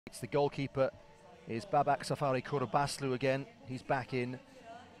It's the goalkeeper is Babak SAFARIKOURABBASLOO again. He's back in.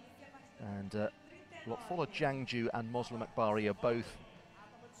 And Lotfollah, JANGJOU and Moslem AKBARI are both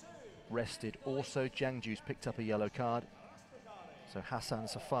rested. Also, JANGJOU's picked up a yellow card. So Hassan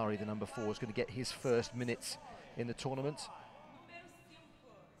Safari, the number 4, is going to get his first minutes in the tournament.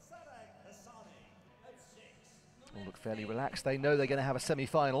 All look fairly relaxed. They know they're going to have a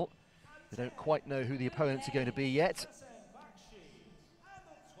semi-final. They don't quite know who the opponents are going to be yet.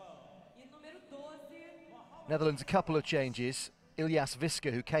 Netherlands, a couple of changes. Ilyas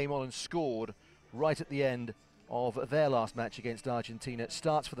Viska, who came on and scored right at the end of their last match against Argentina,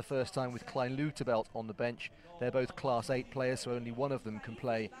 starts for the first time with Klein Luterbelt on the bench. They're both Class 8 players, so only one of them can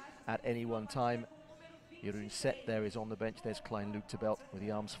play at any one time. Jeroen Set there is on the bench. There's Klein Luterbelt with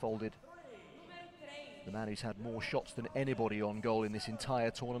the arms folded. The man who's had more shots than anybody on goal in this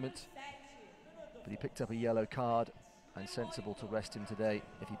entire tournament. But he picked up a yellow card, and sensible to rest him today.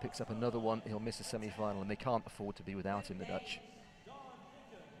 If he picks up another one, he'll miss a semi-final, and they can't afford to be without him, the Dutch.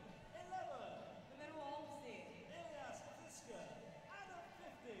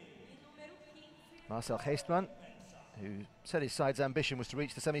 Marcel GEESTMAN, who said his side's ambition was to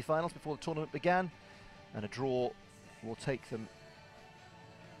reach the semi-finals before the tournament began, and a draw will take them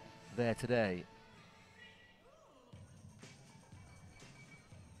there today.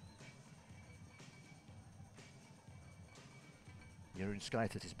 Jeroen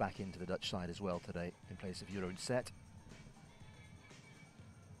Skytert is back into the Dutch side as well today in place of Jeroen Set.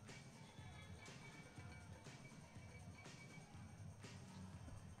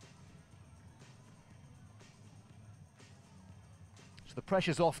 So the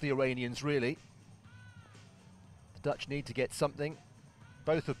pressure's off the Iranians, really. The Dutch need to get something.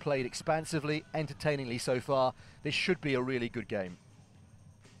 Both have played expansively, entertainingly so far. This should be a really good game.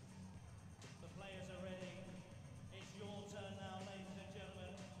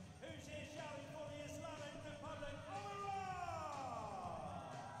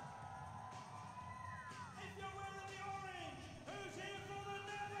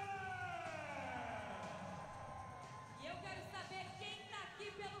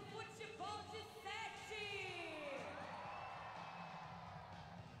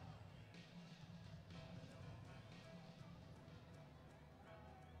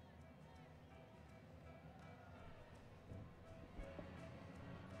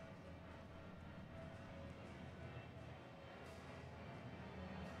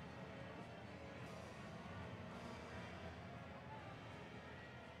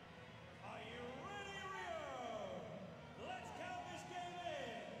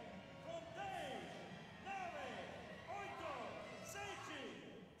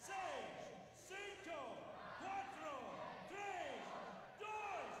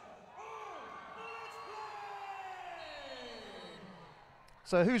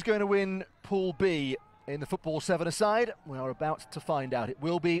 So who's going to win Pool B in the Football 7-a-side? We are about to find out. It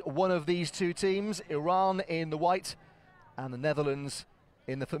will be one of these two teams, Iran in the white and the Netherlands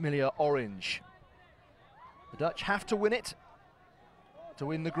in the familiar orange. The Dutch have to win it to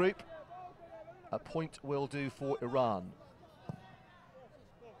win the group. A point will do for Iran.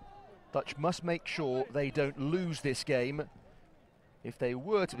 Dutch must make sure they don't lose this game. If they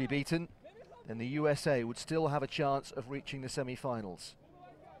were to be beaten, then the USA would still have a chance of reaching the semi-finals.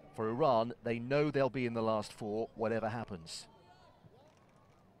 For Iran, they know they'll be in the last 4, whatever happens.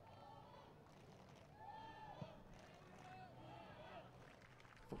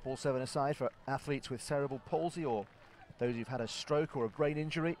 Football 7-a-side for athletes with cerebral palsy or those who've had a stroke or a brain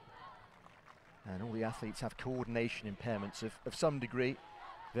injury. And all the athletes have coordination impairments of some degree,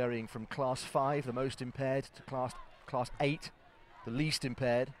 varying from Class 5, the most impaired, to Class 8, the least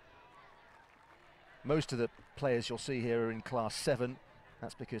impaired. Most of the players you'll see here are in Class 7.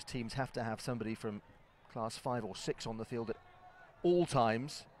 That's because teams have to have somebody from Class 5 or 6 on the field at all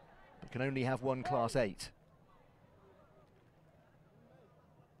times, but can only have one Class 8.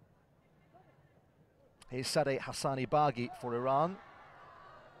 Here's Sadegh Hassani Baghi for Iran.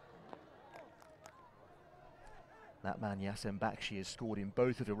 That man, Jasem BAKHSHI, has scored in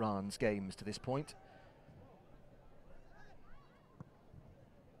both of Iran's games to this point.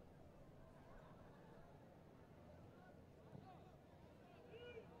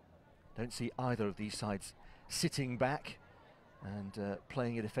 Don't see either of these sides sitting back and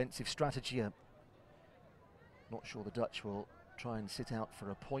playing a defensive strategy. Not sure the Dutch will try and sit out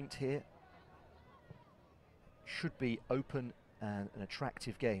for a point here. Should be open and an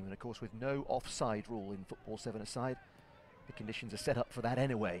attractive game, and of course with no offside rule in Football 7-a-side, the conditions are set up for that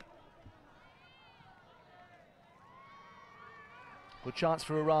anyway. Good chance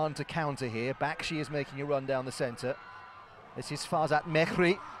for Iran to counter here. BAKHSHI is making a run down the centre. This is Farzad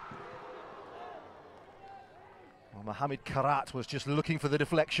MEHRI. Well, Mohammad KHARAT was just looking for the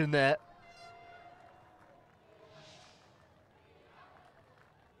deflection there.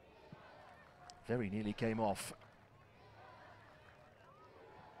 Very nearly came off.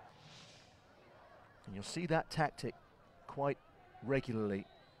 And you'll see that tactic quite regularly.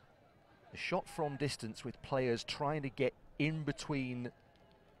 A shot from distance with players trying to get in between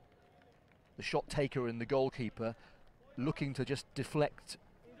the shot taker and the goalkeeper, looking to just deflect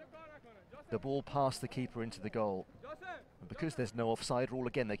the ball past the keeper into the goal. And because there's no offside rule,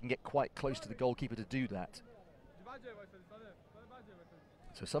 again, they can get quite close to the goalkeeper to do that.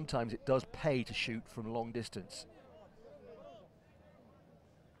 So sometimes it does pay to shoot from long distance,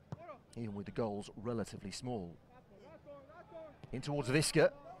 even with the goals relatively small. In towards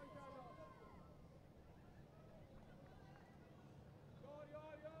Viska.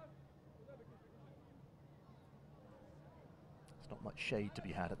 There's not much shade to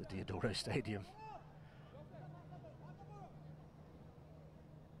be had at the Diodoro Stadium.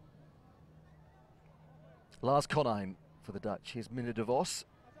 Lars Konheim for the Dutch. Here's Minne de Vos.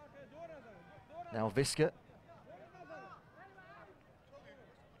 Now Viska.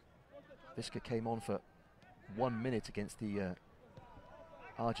 Viska came on for 1 minute against the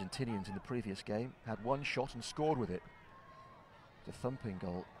Argentinians in the previous game. Had one shot and scored with it. The thumping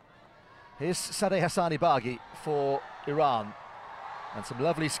goal. Here's Sadegh Hassani BAGHI for Iran. And some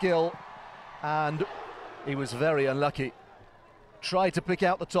lovely skill. And he was very unlucky. Tried to pick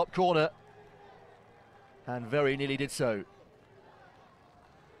out the top corner. And very nearly did so.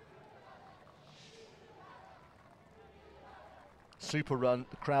 Super run.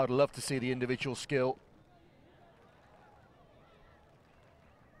 The crowd love to see the individual skill.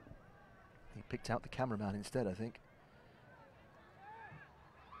 He picked out the cameraman instead, I think.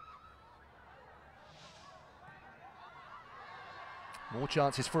 More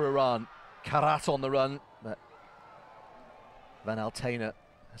chances for Iran. KHARAT on the run, but Van ALTENA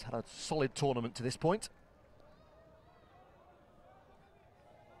has had a solid tournament to this point.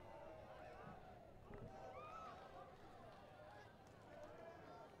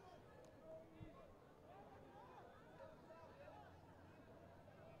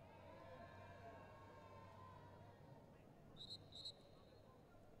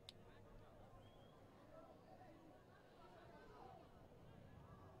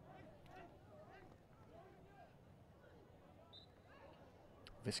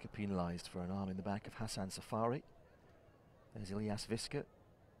 Viska penalised for an arm in the back of Hassan Safari. There's Ilyas Viska.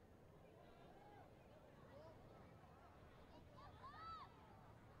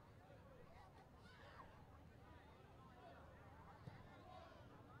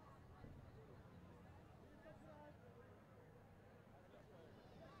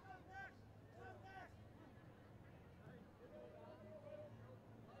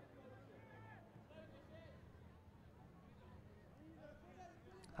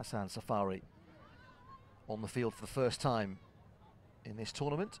 Hassan Safari on the field for the first time in this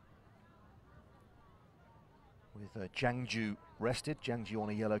tournament, with JANGJOU rested. JANGJOU on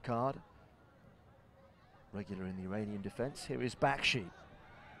a yellow card, regular in the Iranian defence. Here is BAKHSHI.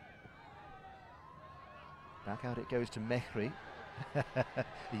 Back out it goes to MEHRI.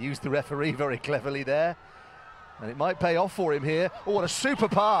 He used the referee very cleverly there, and it might pay off for him here. Oh, what a super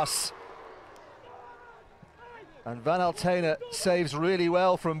pass! And Van ALTENA saves really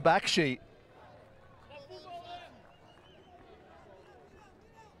well from BAKHSHI.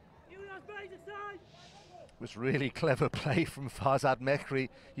 Was really clever play from Farzad MEHRI.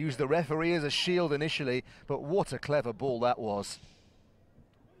 Used the referee as a shield initially, but what a clever ball that was.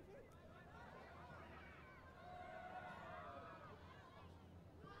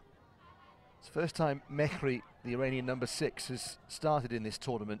 It's the first time MEHRI, the Iranian number 6, has started in this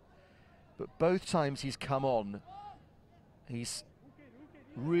tournament. But both times he's come on, he's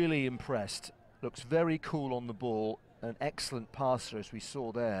really impressed. Looks very cool on the ball, an excellent passer as we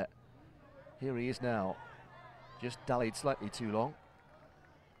saw there. Here he is now, just dallied slightly too long.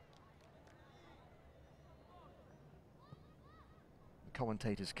 The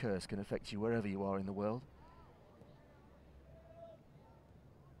commentator's curse can affect you wherever you are in the world.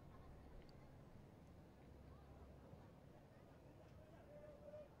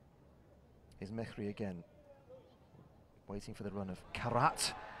 Is MEHRI again, waiting for the run of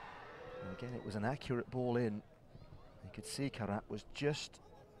KHARAT. And again, it was an accurate ball in. You could see KHARAT was just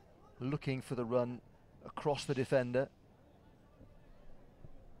looking for the run across the defender.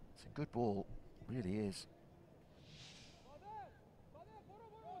 It's a good ball, really is.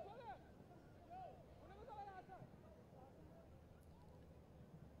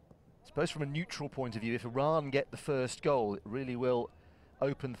 It's suppose from a neutral point of view, if Iran get the first goal, it really will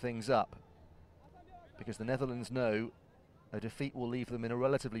open things up, because the Netherlands know a defeat will leave them in a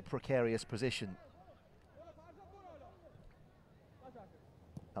relatively precarious position.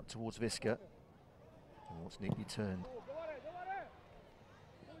 Up towards Viska. Oh, it's neatly turned.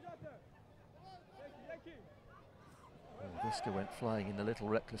 Oh, Viska went flying in a little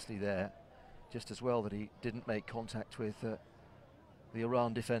recklessly there. Just as well that he didn't make contact with the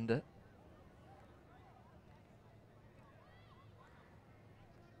Iran defender.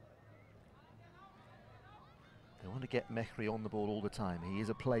 They want to get Mehri on the ball all the time. He is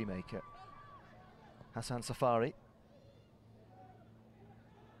a playmaker. Hassan Safari.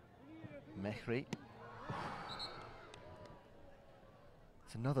 Mehri.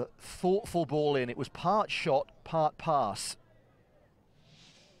 It's another thoughtful ball in. It was part shot, part pass.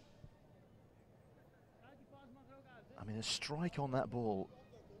 I mean, a strike on that ball.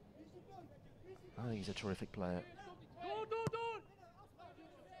 I think he's a terrific player.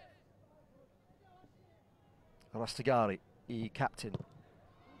 Rastegari, captain.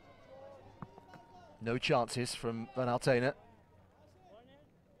 No chances from Van ALTENA.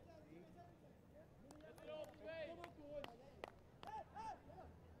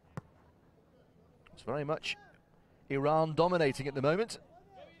 It's very much Iran dominating at the moment.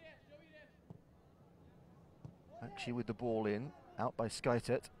 Actually with the ball in, out by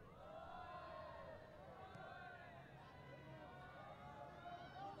Skytet.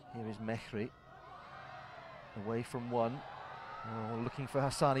 Here is Mehri. Away from one. Oh, looking for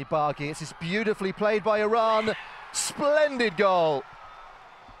Hassani BAGHI. It's just beautifully played by Iran. Splendid goal.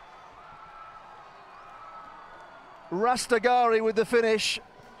 Rastegari with the finish.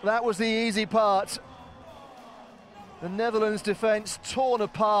 That was the easy part. The Netherlands defence torn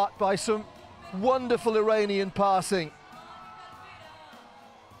apart by some wonderful Iranian passing.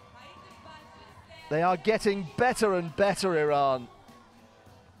 They are getting better and better, Iran.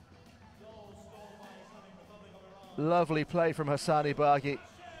 Lovely play from Hassani BAGHI.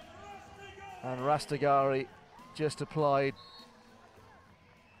 And Rastegari just applied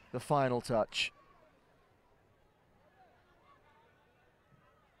the final touch.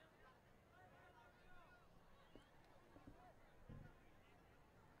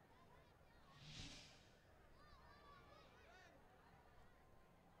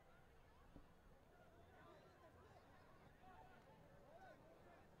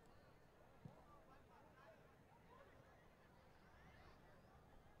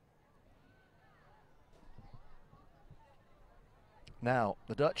 Now,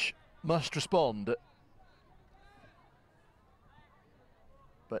 the Dutch must respond.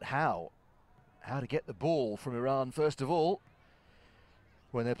 But how? How to get the ball from Iran, first of all,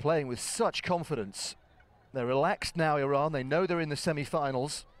 when they're playing with such confidence. They're relaxed now, Iran. They know they're in the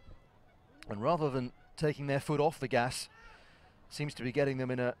semi-finals. And rather than taking their foot off the gas, seems to be getting them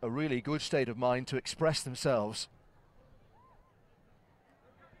in a really good state of mind to express themselves.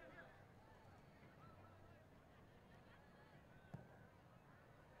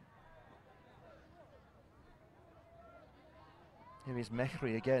 Here is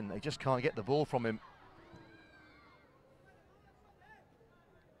Mehri again. They just can't get the ball from him.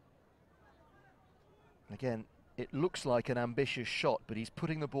 Again, it looks like an ambitious shot, but he's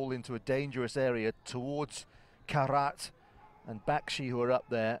putting the ball into a dangerous area towards KHARAT and BAKHSHI, who are up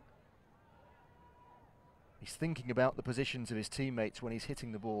there. He's thinking about the positions of his teammates when he's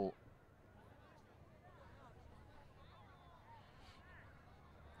hitting the ball.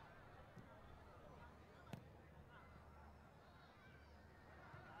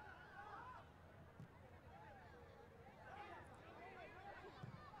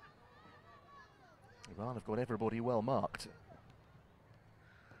 Iran have got everybody well marked.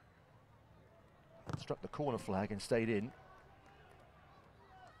 Struck the corner flag and stayed in.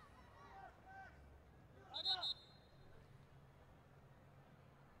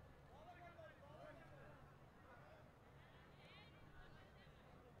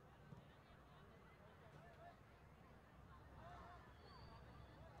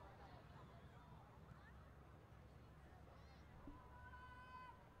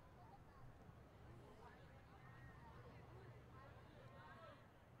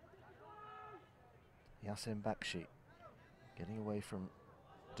 Jasem BAKHSHI getting away from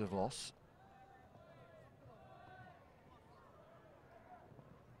VOS.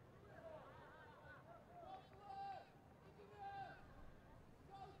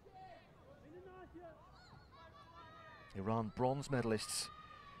 Iran bronze medalists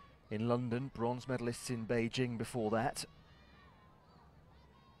in London, bronze medalists in Beijing before that,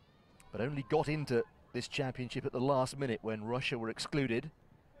 but only got into this championship at the last minute when Russia were excluded.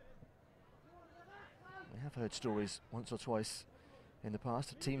 have heard stories once or twice in the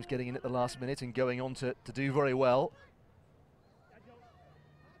past of teams getting in at the last minute and going on to do very well.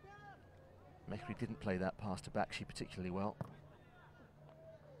 MEHRI didn't play that pass to BAKHSHI particularly well.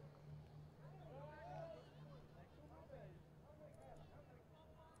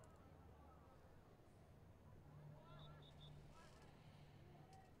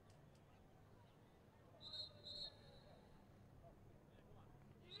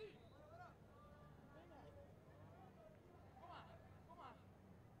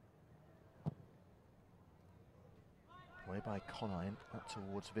 Away by Conine, up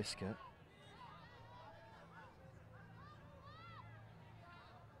towards Viska.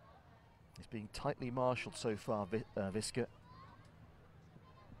 He's being tightly marshalled so far, Viska.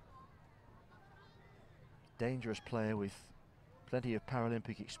 Dangerous player with plenty of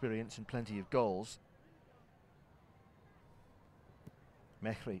Paralympic experience and plenty of goals.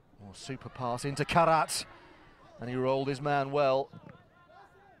 MEHRI, super pass into KHARAT, and he rolled his man well.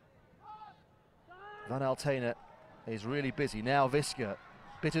 ALTENA is really busy. Now Viska,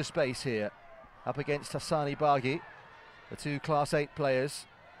 bit of space here, up against HASSANI BAGHI, the two Class 8 players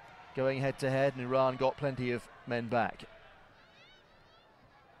going head to head, and Iran got plenty of men back.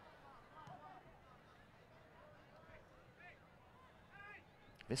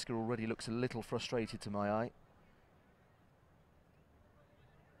 Viska already looks a little frustrated to my eye.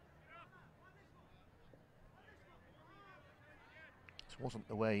 This wasn't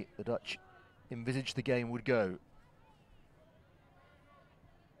the way the Dutch envisaged the game would go.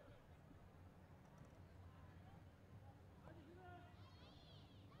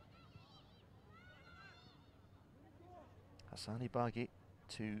 HASSANI BAGHI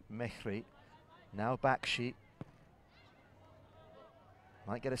to MEHRI. Now BAKHSHI.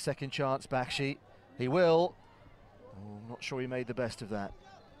 Might get a second chance, BAKHSHI. He will. Oh, I'm not sure he made the best of that.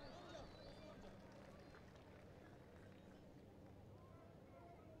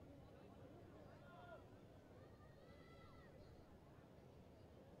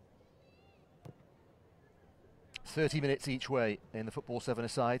 "30 minutes each way in the football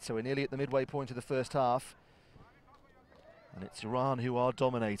 7-a-side, so we're nearly at the midway point of the first half. And it's Iran who are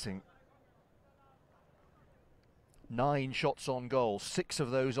dominating. 9 shots on goal, 6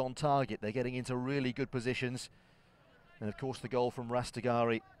 of those on target. They're getting into really good positions. And of course the goal from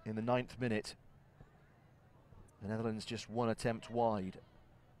RASTEGARI in the 9th minute. The Netherlands just 1 attempt wide.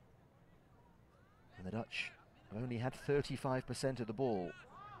 And the Dutch have only had 35% of the ball.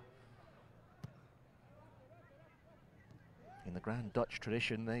 In the grand Dutch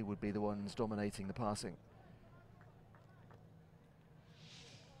tradition, they would be the ones dominating the passing.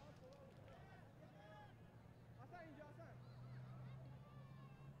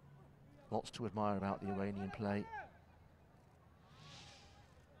 Lots to admire about the Iranian play.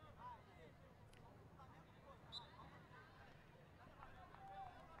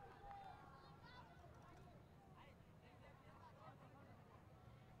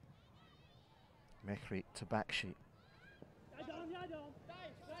 MEHRI to BAKHSHI.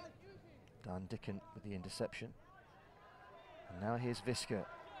 Dan Dickon with the interception. And now here's Viska.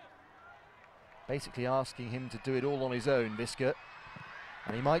 Basically asking him to do it all on his own, Viska.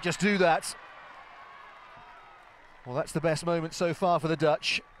 And he might just do that. Well, that's the best moment so far for the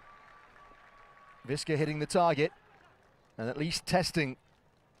Dutch. Viska hitting the target and at least testing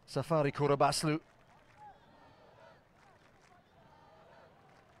SAFARIKOURABBASLOO.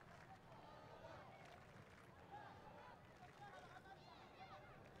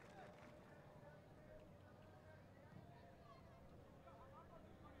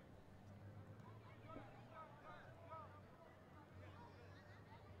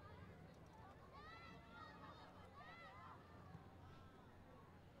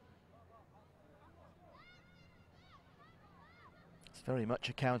 Very much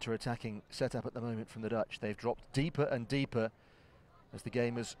a counter-attacking setup at the moment from the Dutch. They've dropped deeper and deeper as the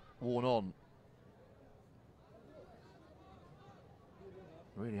game has worn on.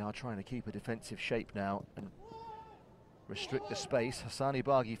 Really are trying to keep a defensive shape now and restrict the space. HASSANI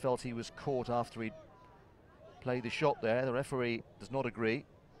BAGHI felt he was caught after he'd played the shot there. The referee does not agree.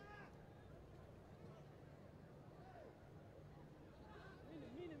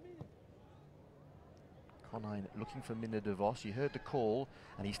 Conine looking for Minne de VOS. You heard the call,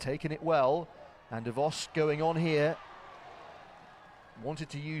 and he's taken it well. And de VOS going on here. Wanted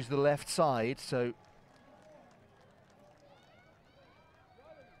to use the left side, so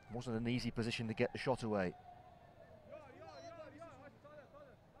wasn't an easy position to get the shot away.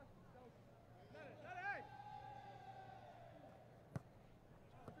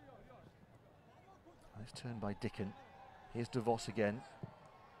 Nice turn by Dickon. Here's de VOS again.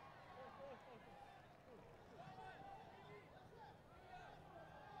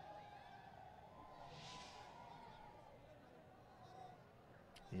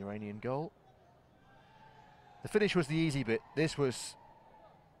 Iranian goal. The finish was the easy bit. This was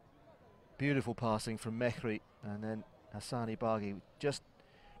beautiful passing from MEHRI, and then HASSANI BAGHI just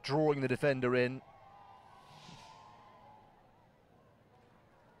drawing the defender in.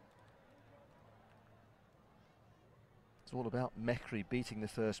 It's all about MEHRI beating the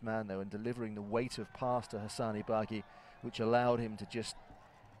first man though and delivering the weight of pass to HASSANI BAGHI, which allowed him to just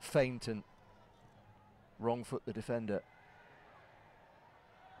feint and wrong foot the defender.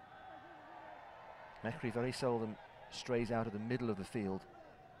 MEHRI very seldom strays out of the middle of the field.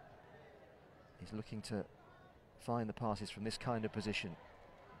 He's looking to find the passes from this kind of position.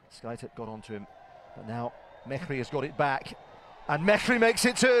 Skytep got onto him, but now MEHRI has got it back, and MEHRI makes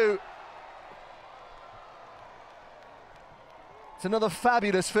it too. It's another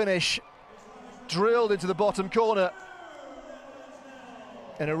fabulous finish, drilled into the bottom corner.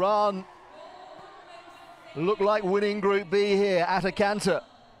 And Iran look like winning Group B here at a canter.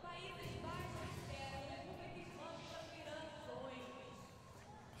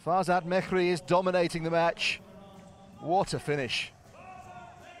 Farzad MEHRI is dominating the match. What a finish.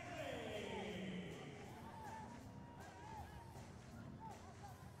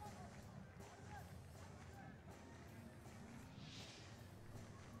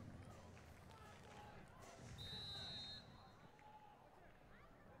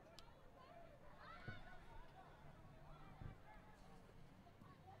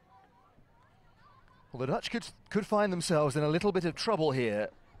 Well, the Dutch could find themselves in a little bit of trouble here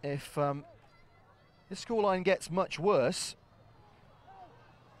if this scoreline gets much worse.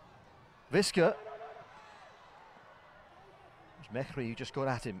 Viska, MEHRI who just got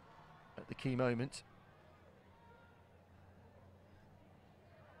at him at the key moment.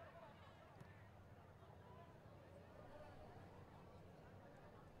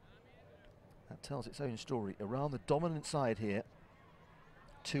 That tells its own story. Iran the dominant side here.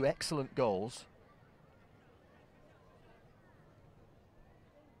 2 excellent goals.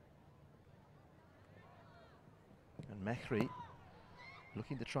 And MEHRI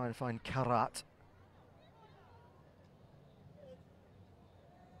looking to try and find KHARAT.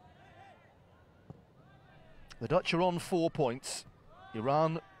 The Dutch are on 4 points.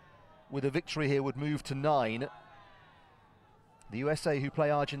 Iran, with a victory here, would move to 9. The USA, who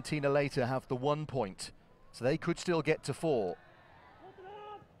play Argentina later, have the 1 point, so they could still get to 4.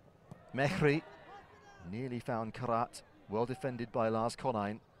 MEHRI nearly found KHARAT, well defended by Lars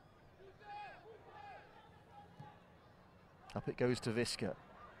Konijn. Up it goes to Viska.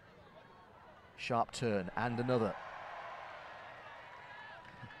 Sharp turn, and another.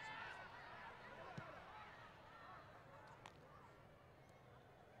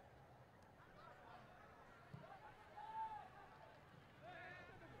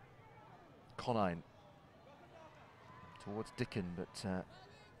 Konijn towards Dickon, but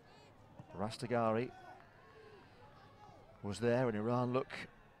Rastegari was there, and Iran look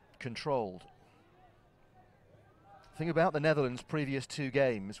controlled. The thing about the Netherlands' previous 2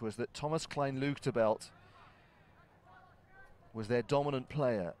 games was that Thomas Klein-Luchtebelt was their dominant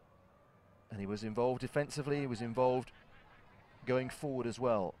player, and he was involved defensively, he was involved going forward as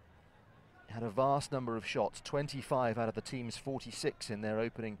well. He had a vast number of shots, 25 out of the team's 46 in their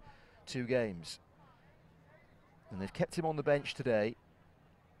opening 2 games. And they've kept him on the bench today,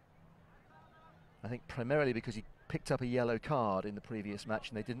 I think primarily because he picked up a yellow card in the previous match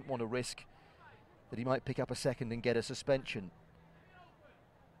and they didn't want to risk that he might pick up a second and get a suspension.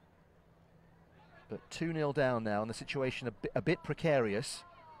 But 2-0 down now, and the situation a bit precarious.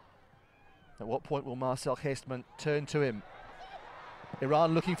 At what point will Marcel GEESTMAN turn to him?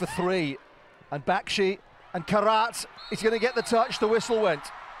 Iran looking for 3, and BAKHSHI and KHARAT is going to get the touch. The whistle went.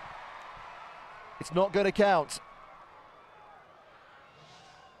 It's not going to count.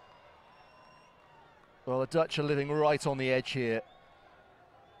 Well, the Dutch are living right on the edge here.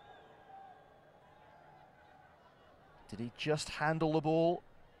 Did he just handle the ball?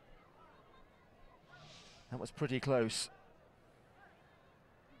 That was pretty close.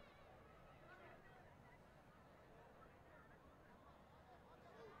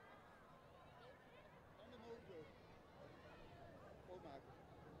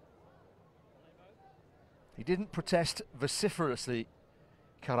 He didn't protest vociferously,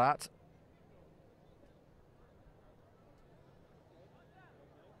 KHARAT.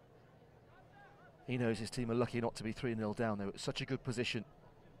 He knows his team are lucky not to be 3-0 down. They were at such a good position.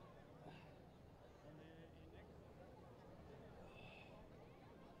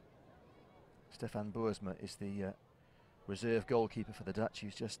 Stefan Boersma is the reserve goalkeeper for the Dutch.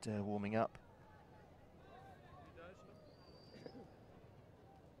 He's just warming up.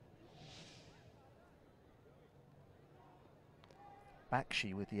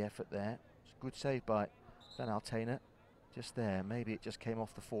 BAKHSHI with the effort there. It's a good save by Van ALTENA. Just there, maybe it just came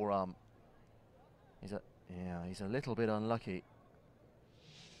off the forearm. He's a little bit unlucky.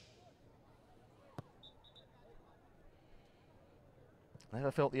 Never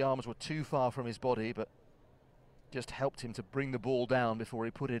felt the arms were too far from his body, but just helped him to bring the ball down before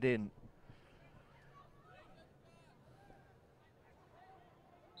he put it in.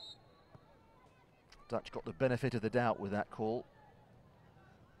 Dutch got the benefit of the doubt with that call.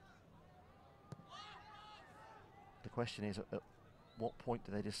 The question is, at what point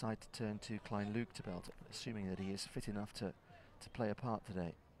do they decide to turn to Klein Luchtebelt, assuming that he is fit enough to play a part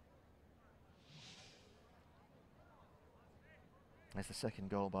today? That's the second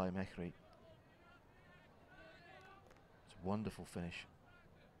goal by MEHRI. It's a wonderful finish.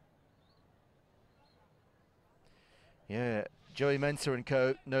 Yeah, Joey Mensah and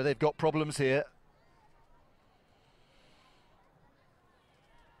co. No, they've got problems here.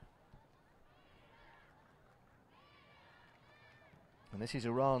 And this is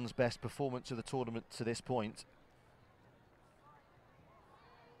Iran's best performance of the tournament to this point.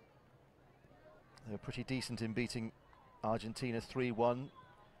 They were pretty decent in beating Argentina 3-1.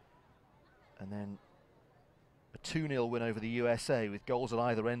 And then a 2-0 win over the USA with goals at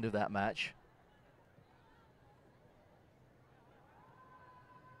either end of that match.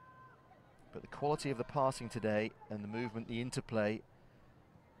 But the quality of the passing today and the movement, the interplay,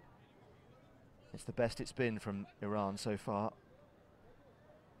 it's the best it's been from Iran so far.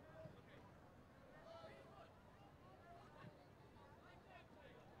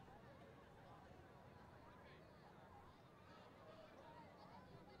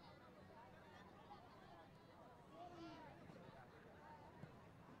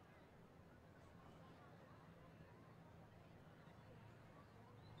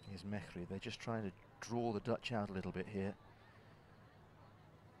 Here's MEHRI. They're just trying to draw the Dutch out a little bit here.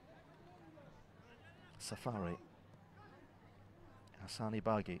 Safari. Hassani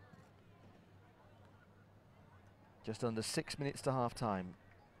BAGHI. Just under 6 minutes to half time.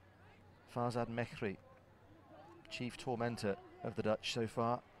 Farzad MEHRI, chief tormentor of the Dutch so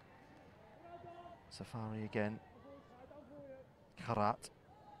far. Safari again. KHARAT.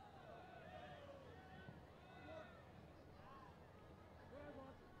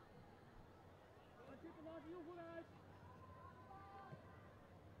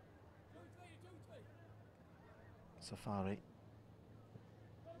 Safari.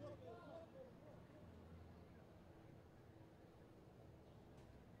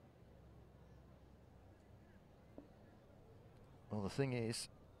 Well, the thing is,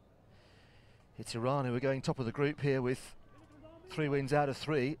 it's Iran who are going top of the group here with 3 wins out of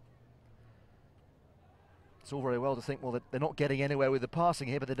 3. It's all very well to think, well, that they're not getting anywhere with the passing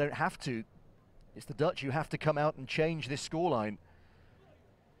here, but they don't have to. It's the Dutch who have to come out and change this scoreline.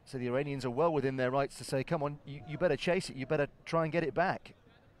 So the Iranians are well within their rights to say, come on, you better chase it, you better try and get it back.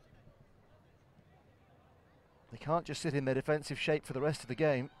 They can't just sit in their defensive shape for the rest of the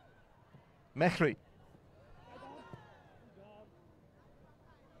game. MEHRI.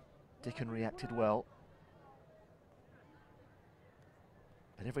 Dickon reacted well.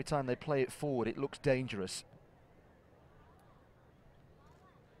 But every time they play it forward, it looks dangerous.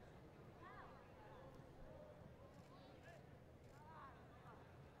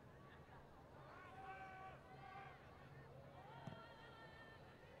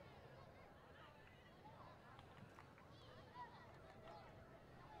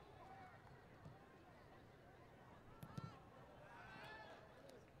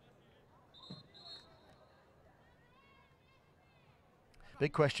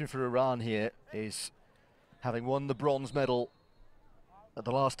 Big question for Iran here is, having won the bronze medal at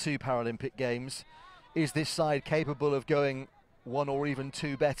the last 2 Paralympic Games, is this side capable of going 1 or even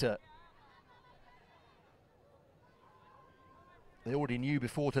 2 better? They already knew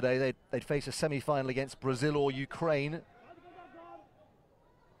before today they'd face a semi-final against Brazil or Ukraine.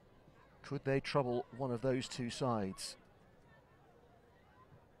 Could they trouble one of those 2 sides?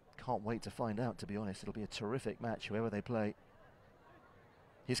 Can't wait to find out, to be honest. It'll be a terrific match, whoever they play.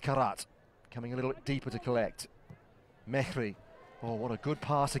 Here's KHARAT, coming a little bit deeper to collect. MEHRI, oh, what a good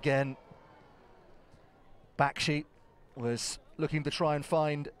pass again. BAKHSHI was looking to try and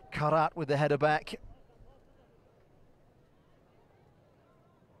find KHARAT with the header back.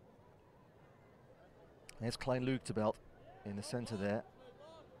 There's Klein Luchtebelt in the centre there.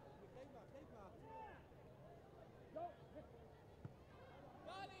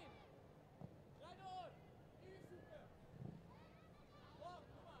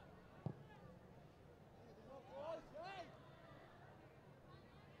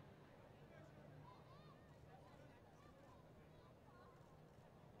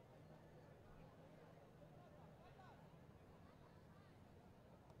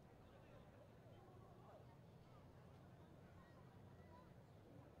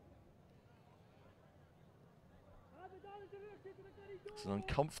 It's an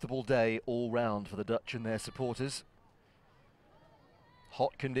uncomfortable day all round for the Dutch and their supporters.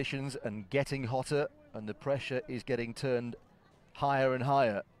 Hot conditions and getting hotter, and the pressure is getting turned higher and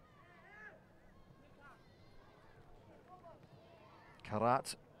higher.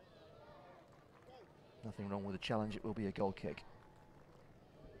 KHARAT. Nothing wrong with the challenge, it will be a goal kick.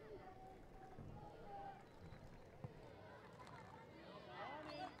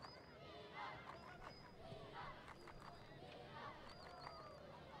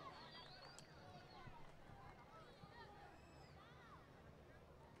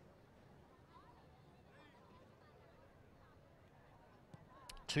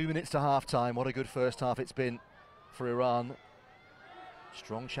 Two minutes to half-time. What a good first half it's been for Iran.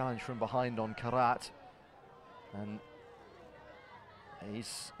 Strong challenge from behind on KHARAT. And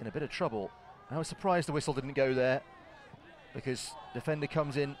he's in a bit of trouble. I was surprised the whistle didn't go there, because defender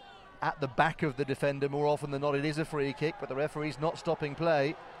comes in at the back of the defender. More often than not, it is a free kick, but the referee's not stopping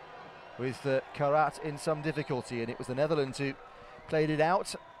play with KHARAT in some difficulty. And it was the Netherlands who played it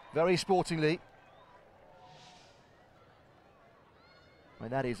out very sportingly. I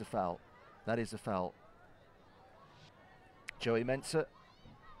mean, that is a foul. That is a foul. Joey Mensah.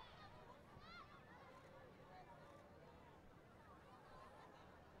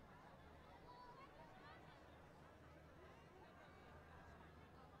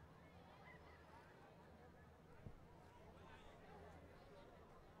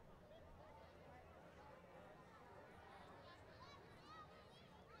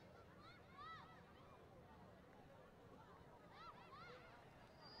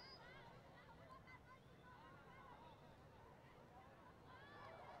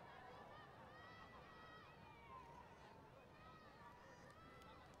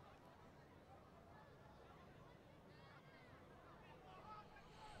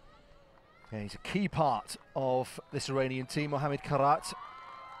 Yeah, he's a key part of this Iranian team, Mohammad KHARAT.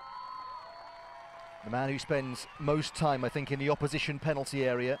 The man who spends most time, I think, in the opposition penalty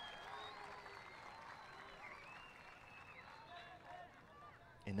area.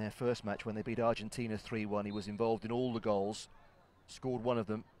 In their first match, when they beat Argentina 3-1, he was involved in all the goals, scored one of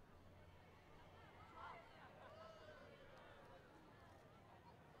them.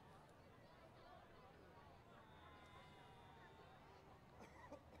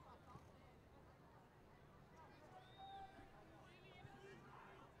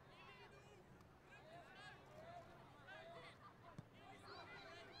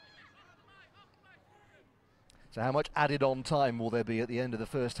 So how much added on time will there be at the end of the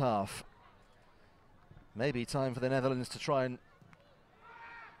first half? Maybe time for the Netherlands to try and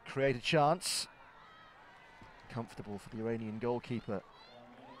create a chance. Comfortable for the Iranian goalkeeper.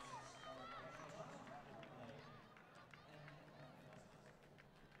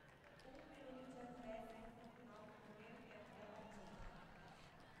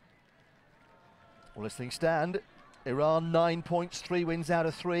 Well, as things stand, Iran 9 points, 3 wins out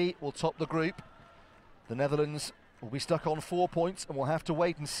of 3, will top the group. The Netherlands will be stuck on 4 points, and we'll have to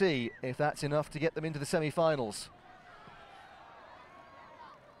wait and see if that's enough to get them into the semi-finals.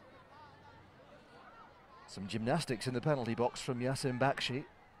 Some gymnastics in the penalty box from Jasem BAKHSHI.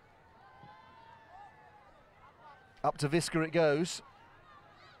 Up to Viska it goes.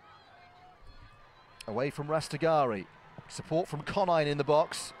 Away from Rastegari. Support from Konine in the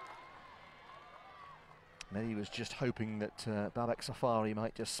box. Mehdi was just hoping that Babak Safari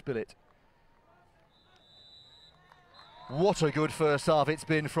might just spill it. What a good first half it's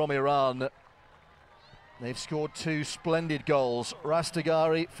been from Iran. They've scored 2 splendid goals.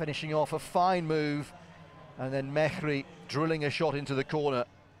 Rastegari finishing off a fine move, and then MEHRI drilling a shot into the corner.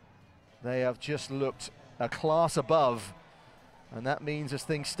 They have just looked a class above, and that means, as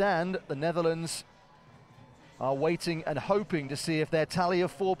things stand, the Netherlands are waiting and hoping to see if their tally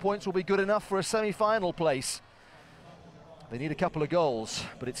of 4 points will be good enough for a semi-final place. They need a couple of goals,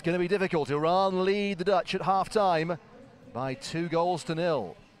 but it's going to be difficult. Iran lead the Dutch at half-time by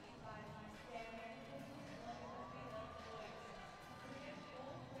 2-0.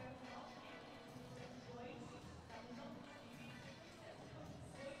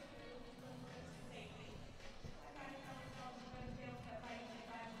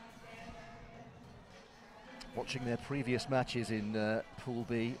 Watching their previous matches in Pool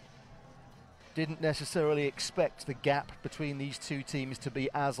B, didn't necessarily expect the gap between these two teams to be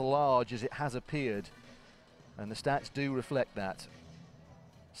as large as it has appeared. And the stats do reflect that.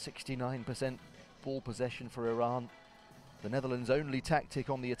 69% ball possession for Iran. The Netherlands' only tactic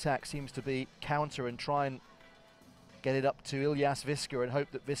on the attack seems to be counter and try and get it up to Ilyas Viska and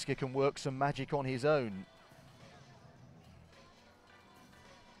hope that Viska can work some magic on his own.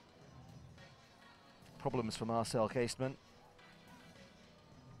 problems for Marcel GEESTMAN.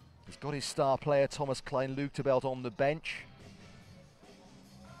 He's got his star player Thomas Klein-Luchtebelt on the bench.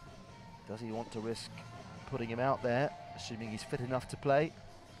 Does he want to risk putting him out there, assuming he's fit enough to play?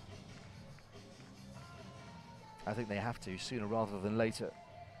 I think they have to, sooner rather than later.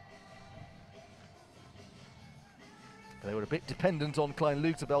 They were a bit dependent on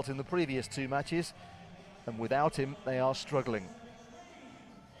Klein-Luchtebelt in the previous 2 matches, and without him, they are struggling.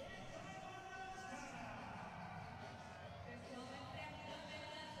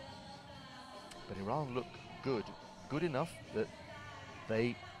 But Iran look good, good enough that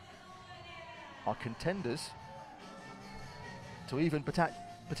they are contenders to even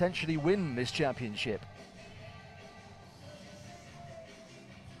potentially win this championship.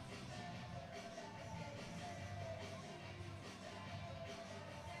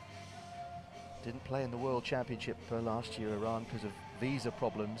 Didn't play in the World Championship last year, Iran, because of visa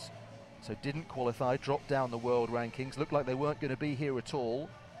problems, so didn't qualify, dropped down the world rankings, looked like they weren't going to be here at all.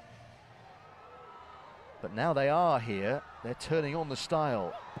 But now they are here, they're turning on the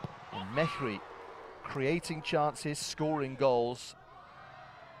style. And MEHRI creating chances, scoring goals.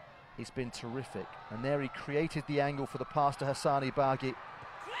 He's been terrific. And there he created the angle for the pass to HASSANI BAGHI.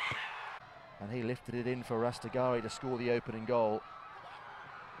 And he lifted it in for RASTEGARIMOBIN to score the opening goal.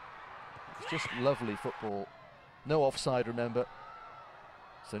 It's just lovely football. No offside, remember.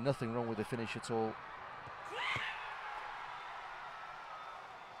 So nothing wrong with the finish at all.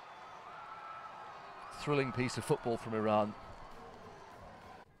 Thrilling piece of football from Iran.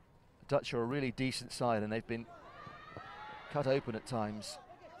 The Dutch are a really decent side and they've been cut open at times.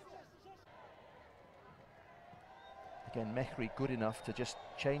 Again, MEHRI good enough to just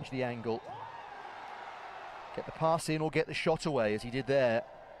change the angle, get the pass in or get the shot away, as he did there.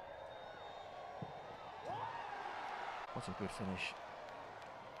 What a good finish.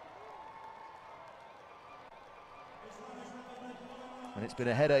 And it's been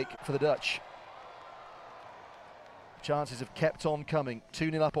a headache for the Dutch. Chances have kept on coming.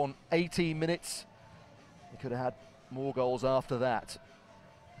 2-0 up on 18 minutes. They could have had more goals after that.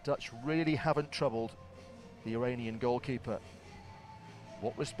 The Dutch really haven't troubled the Iranian goalkeeper.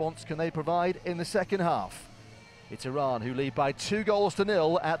 What response can they provide in the second half? It's Iran who lead by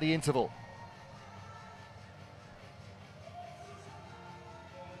 2-0 at the interval.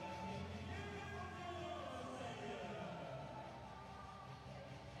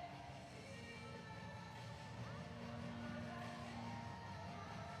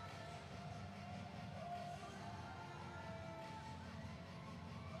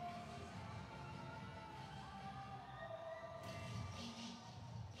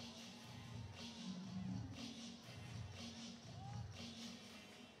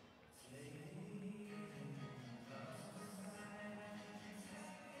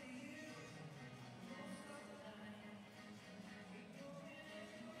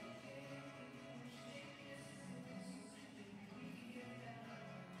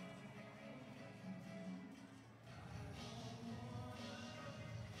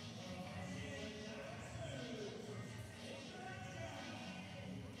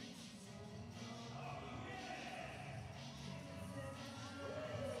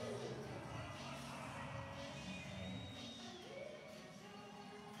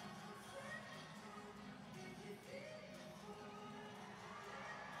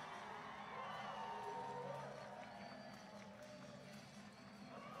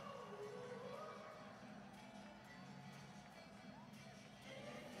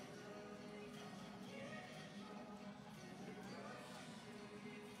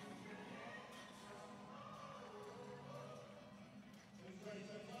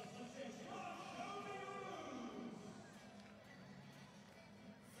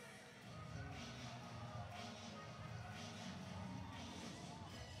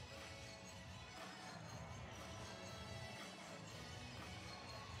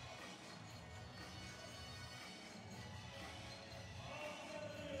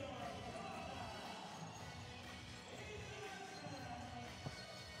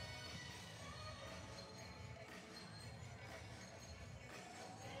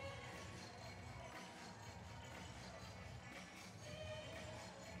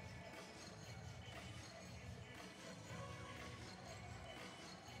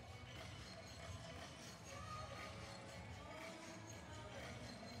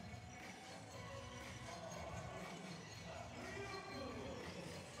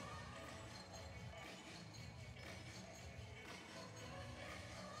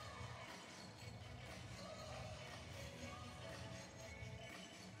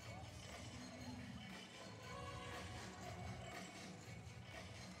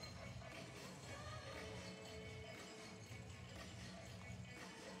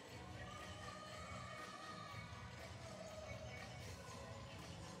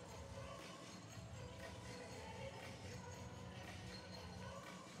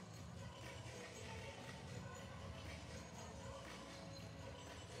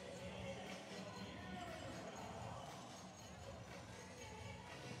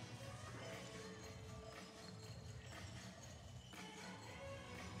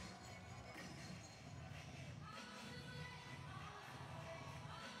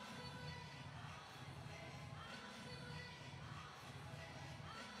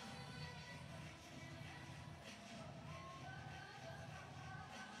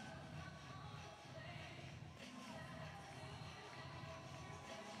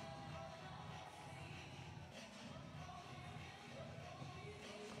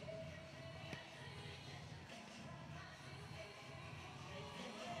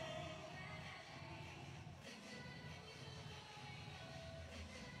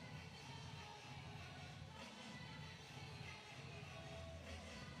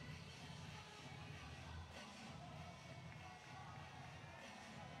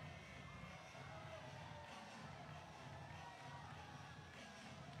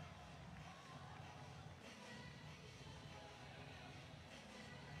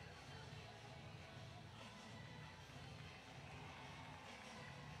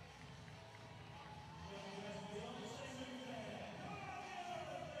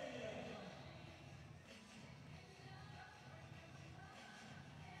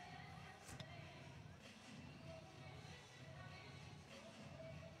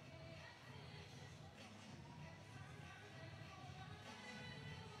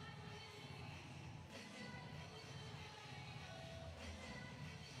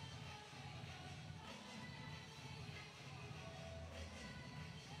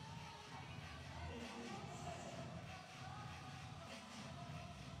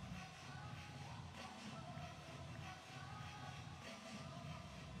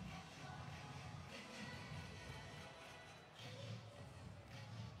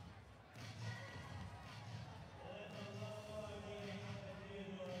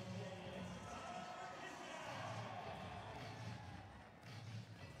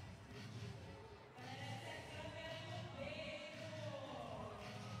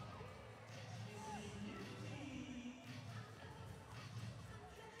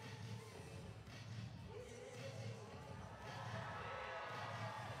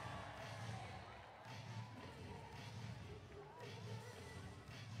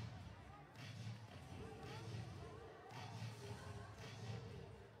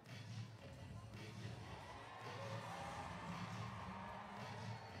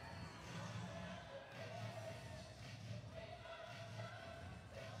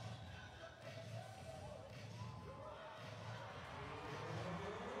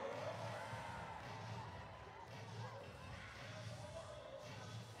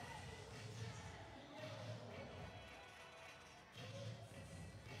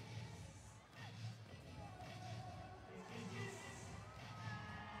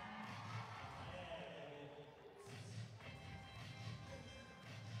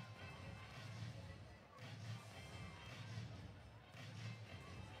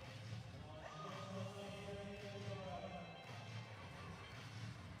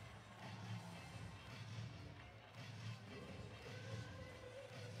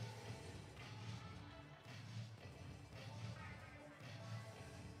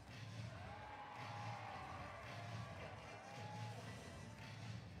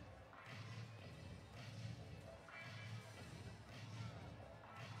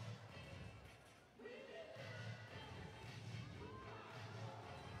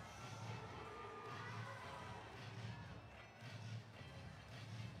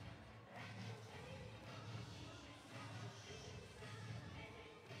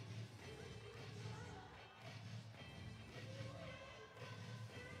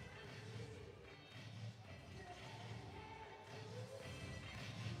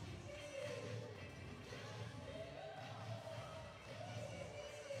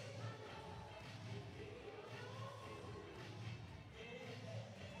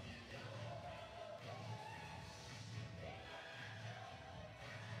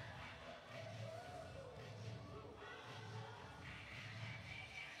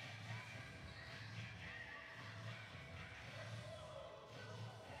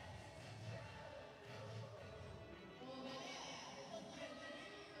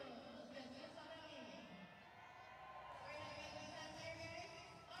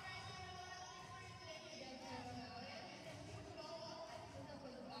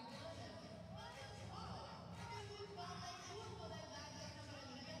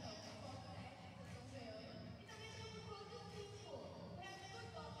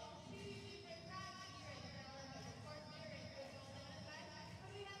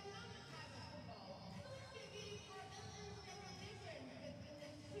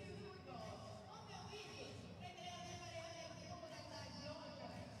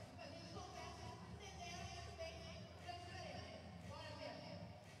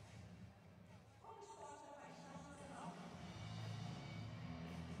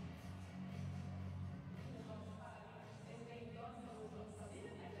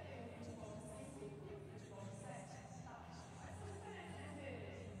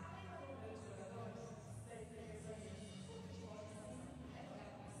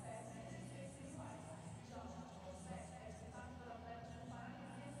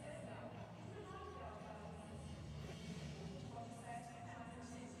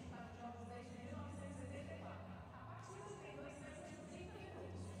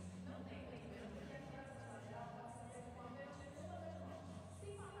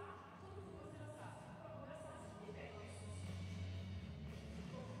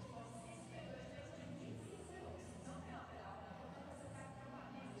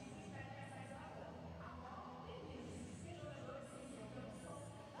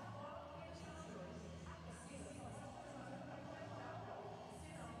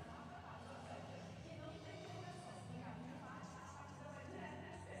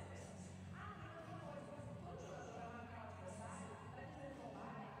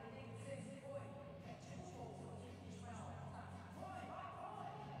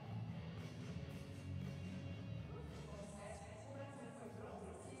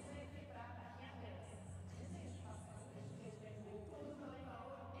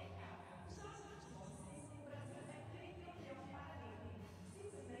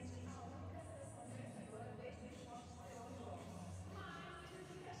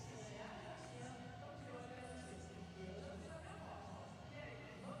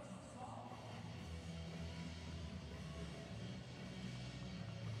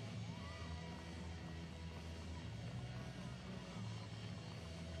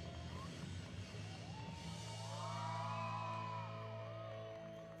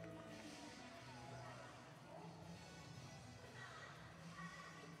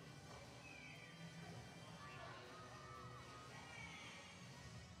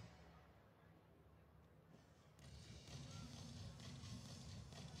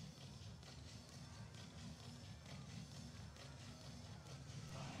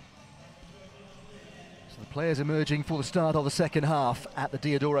 The players emerging for the start of the second half at the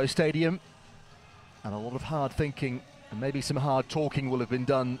Diodoro Stadium, and a lot of hard thinking and maybe some hard talking will have been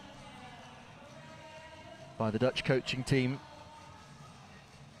done by the Dutch coaching team.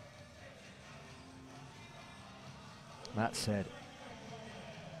 That said,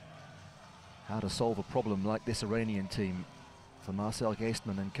 how to solve a problem like this Iranian team for Marcel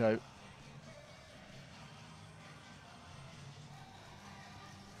GEESTMAN and co.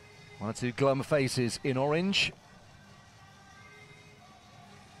 One or two glum faces in orange.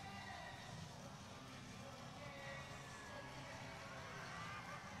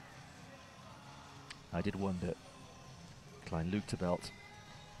 I did wonder, Klein Luchtebelt,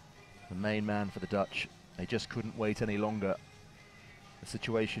 the main man for the Dutch, they just couldn't wait any longer. The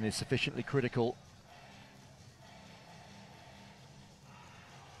situation is sufficiently critical.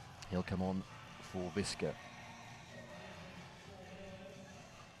 He'll come on for Visca.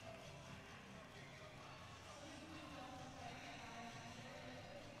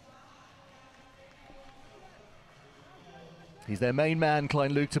 He's their main man,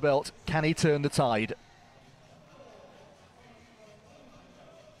 Klein Luchtebelt. Can he turn the tide?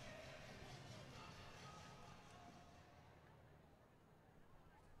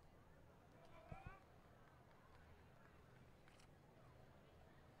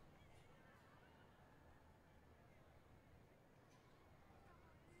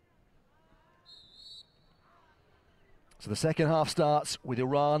 So the second half starts with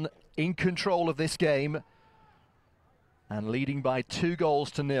Iran in control of this game and leading by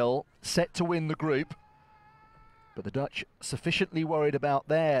 2-0, set to win the group. But the Dutch sufficiently worried about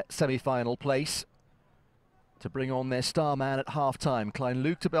their semi-final place to bring on their star man at half-time. Klein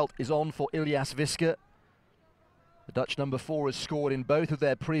Luchtebelt is on for Ilyas Visca. The Dutch number 4 has scored in both of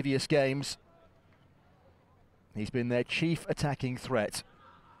their previous games. He's been their chief attacking threat.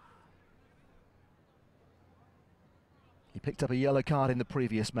 He picked up a yellow card in the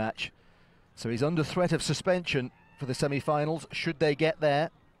previous match, so he's under threat of suspension for the semi-finals, should they get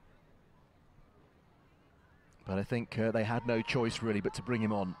there. But I think they had no choice really but to bring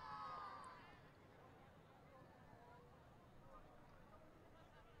him on.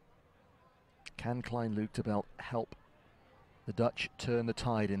 Can Klein Luchtebelt help the Dutch turn the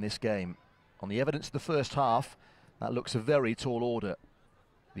tide in this game? On the evidence of the first half, that looks a very tall order.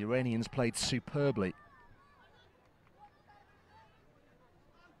 The Iranians played superbly.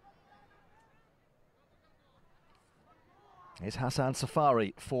 Here's Hassan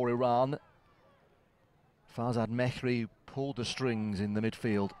Safari for Iran. Farzad MEHRI pulled the strings in the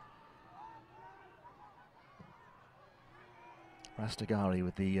midfield. Rastegari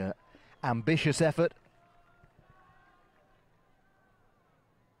with the ambitious effort.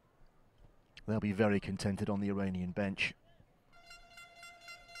 They'll be very contented on the Iranian bench.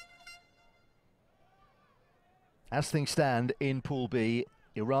 As things stand in Pool B,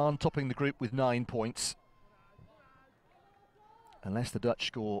 Iran topping the group with 9 points. Unless the Dutch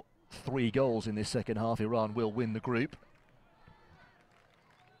score 3 goals in this second half, Iran will win the group.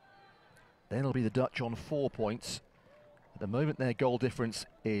 Then it'll be the Dutch on 4 points. At the moment their goal difference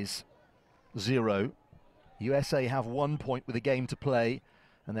is 0. USA have 1 point with a game to play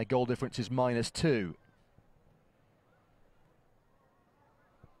and their goal difference is -2.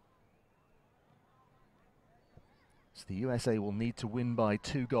 So the USA will need to win by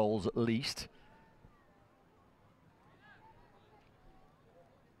 2 goals at least.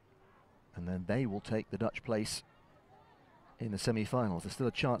 And then they will take the Dutch place in the semi-finals. There's still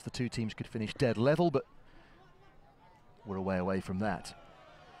a chance the two teams could finish dead level, but we're a way away from that.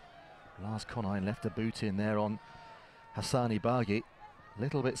 Lars Konijn left a boot in there on HASSANI BAGHI. A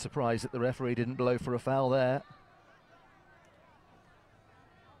little bit surprised that the referee didn't blow for a foul there.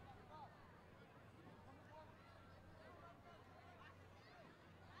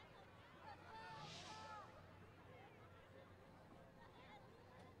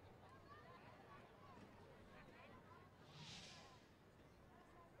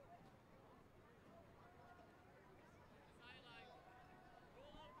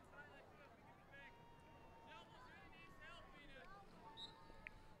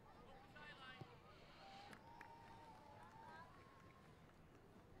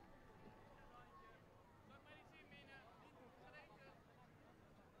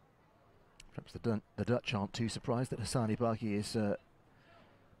 Perhaps the Dutch aren't too surprised that HASSANI BAGHI is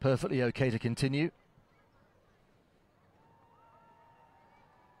perfectly okay to continue.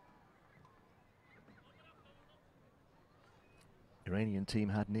 Iranian team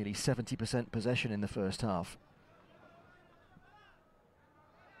had nearly 70% possession in the first half.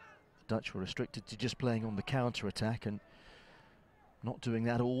 The Dutch were restricted to just playing on the counter-attack and not doing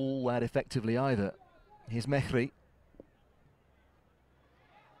that all that effectively either. Here's Mehri.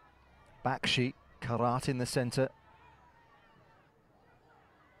 BAKHSHI, KHARAT in the centre.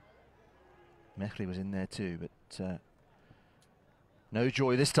 Mehri was in there too, but no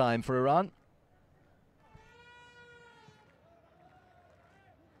joy this time for Iran.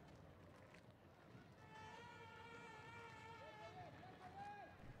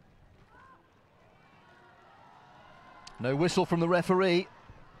 No whistle from the referee.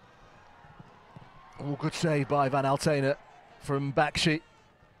 Oh, good save by Van ALTENA from BAKHSHI.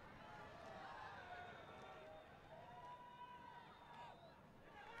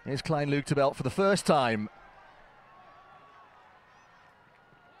 Here's Klein Luchtebelt for the first time.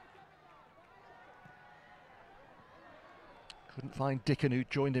 Couldn't find Dickon, who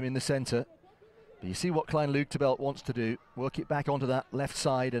joined him in the centre. But you see what Klein Luchtebelt wants to do. Work it back onto that left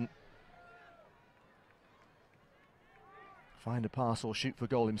side and find a pass or shoot for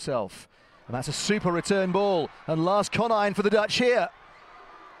goal himself. And that's a super return ball. And Lars Konijn for the Dutch here.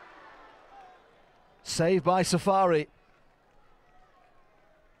 Saved by Safari.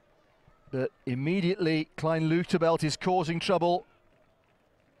 But immediately Klein Luchtebelt is causing trouble.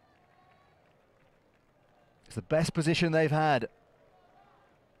 It's the best position they've had.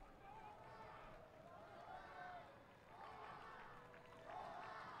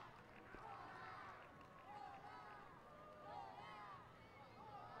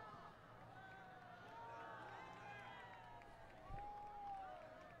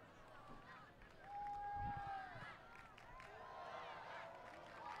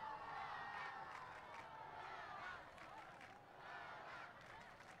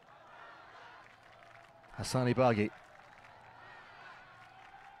 Hassani BAGHI.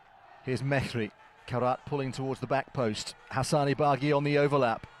 Here's MEHRI. KHARAT pulling towards the back post. Hassani BAGHI on the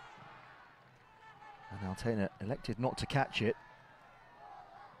overlap. And ALTENA elected not to catch it.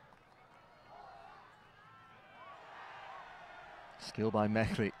 Skill by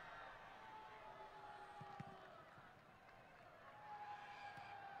MEHRI.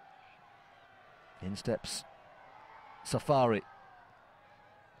 In steps Safari.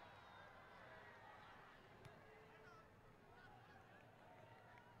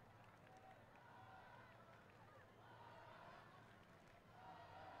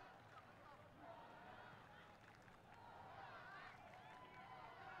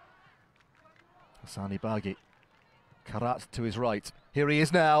 Hassani BAGHI. KHARAT to his right. Here he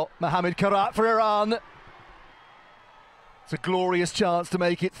is now. Mohammad KHARAT for Iran. It's a glorious chance to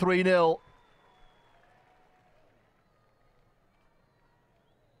make it 3-0.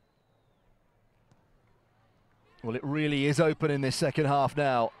 Well, it really is open in this second half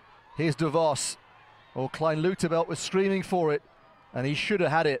now. Here's de VOS. Oh, Klein Luchtebelt was screaming for it, and he should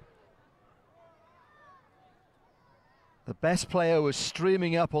have had it. The best player was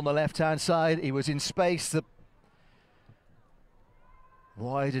streaming up on the left-hand side. He was in space.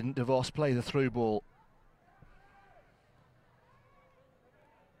 Why didn't de VOS play the through ball?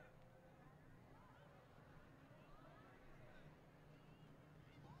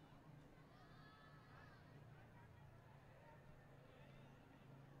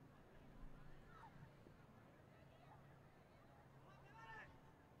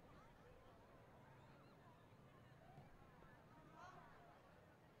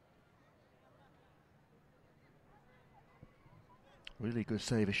 Really good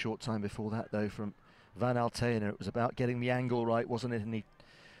save a short time before that, though, from Van ALTENA. It was about getting the angle right, wasn't it? And he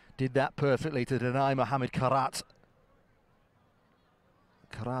did that perfectly to deny Mohammad KHARAT.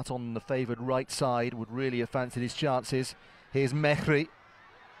 KHARAT on the favoured right side would really have fancied his chances. Here's MEHRI.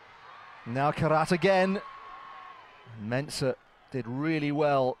 Now KHARAT again. Mensah did really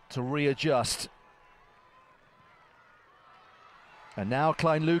well to readjust. And now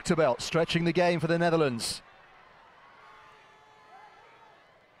Klein Luchtebelt stretching the game for the Netherlands.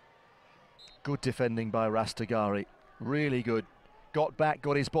 Good defending by Rastegari, really good. Got back,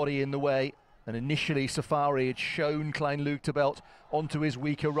 got his body in the way, and initially Safari had shown Klein Luchtebelt onto his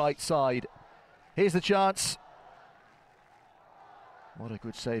weaker right side. Here's the chance. What a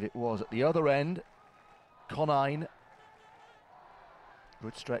good save it was at the other end. Konijn.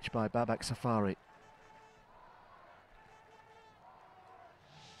 Good stretch by Babak Safari.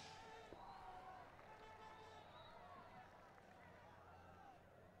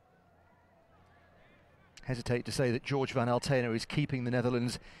 Hesitate to say that George Van ALTENA is keeping the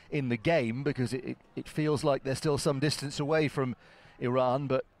Netherlands in the game, because it feels like they're still some distance away from Iran,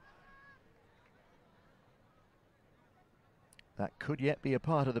 but that could yet be a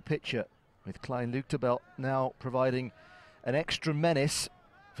part of the picture, with Klein Luchtebelt now providing an extra menace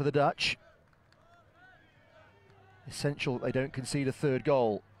for the Dutch. Essential that they don't concede a third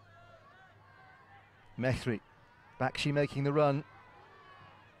goal. MEHRI, BAKHSHI making the run.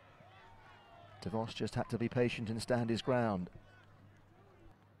 VOS just had to be patient and stand his ground.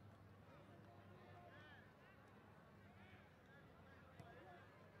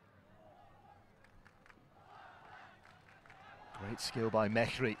 Great skill by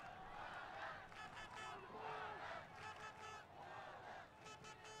MEHRI.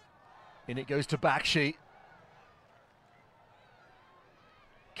 In it goes to BAKHSHI.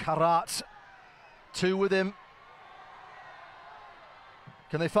 KHARAT, two with him.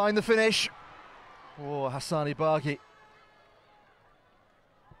 Can they find the finish? Oh, HASSANI BAGHI.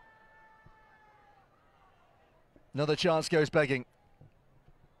 Another chance goes begging.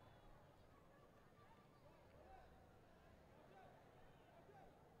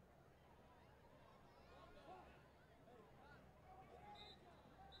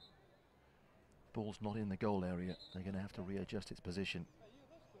 Ball's not in the goal area. They're going to have to readjust its position.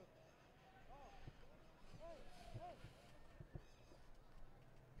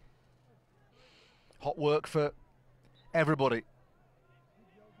 Hot work for everybody.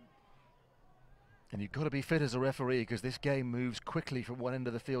 And you've got to be fit as a referee because this game moves quickly from one end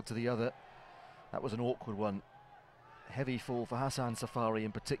of the field to the other. That was an awkward one. Heavy fall for Hassan Safari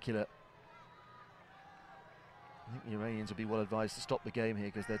in particular. I think the Iranians would be well advised to stop the game here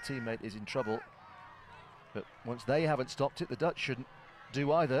because their teammate is in trouble. But once they haven't stopped it, the Dutch shouldn't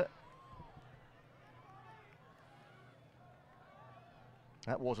do either.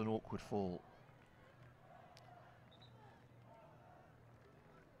 That was an awkward fall.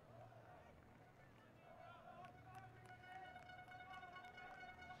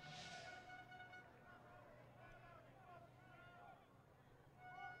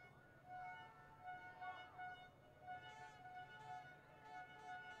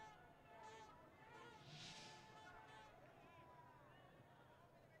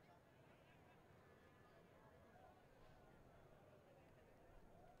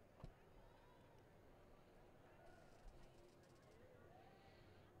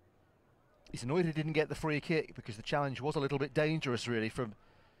 He's annoyed he didn't get the free kick because the challenge was a little bit dangerous, really, from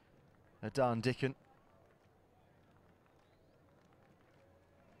Dan Dickon.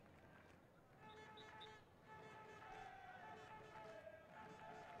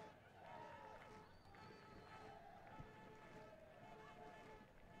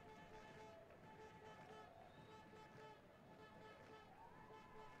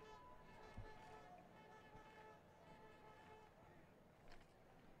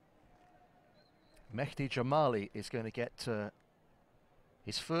 Mehdi JAMALI is going to get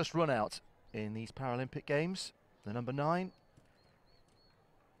his first run out in these Paralympic Games, the number 9.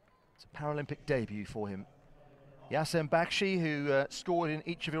 It's a Paralympic debut for him. Jasem BAKHSHI, who scored in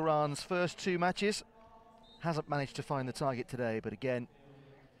each of Iran's first 2 matches, hasn't managed to find the target today, but again,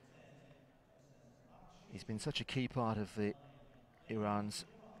 he's been such a key part of Iran's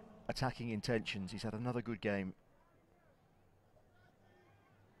attacking intentions. He's had another good game.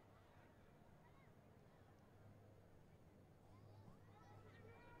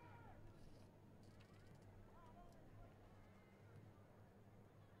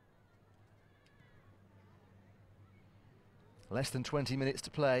 Less than 20 minutes to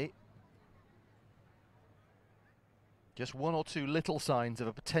play. Just 1 or 2 little signs of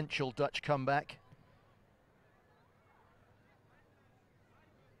a potential Dutch comeback.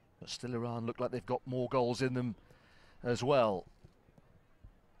 But still Iran look like they've got more goals in them as well.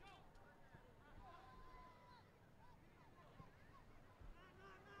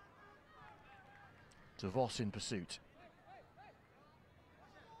 VOS in pursuit.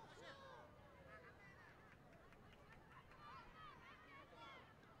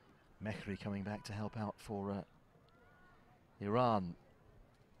 MEHRI coming back to help out for Iran.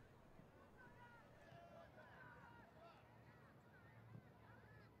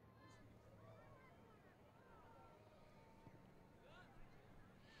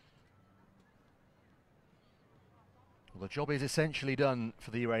 Well, the job is essentially done for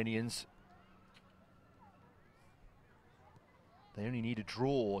the Iranians. They only need a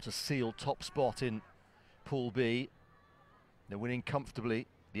draw to seal top spot in Pool B. They're winning comfortably.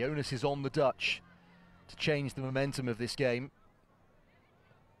 The onus is on the Dutch to change the momentum of this game.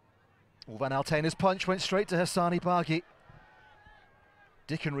 Van Altena's punch went straight to HASSANI BAGHI.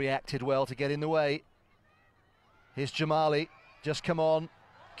 Dickon reacted well to get in the way. Here's JAMALI, just come on.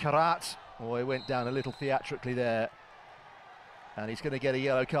 KHARAT, oh, he went down a little theatrically there. And he's going to get a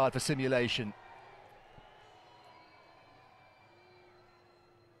yellow card for simulation.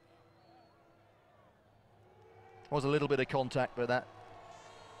 Was a little bit of contact, but that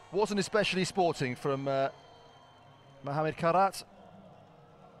wasn't especially sporting from Mohammad KHARAT.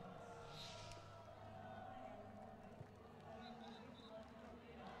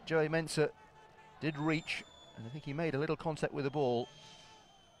 Joey Mensah did reach, and I think he made a little contact with the ball,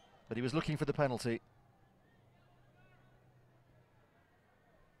 but he was looking for the penalty.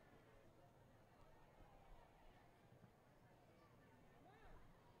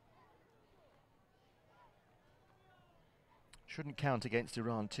 Shouldn't count against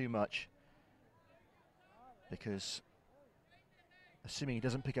Iran too much, because assuming he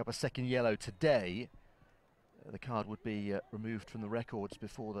doesn't pick up a second yellow today, the card would be removed from the records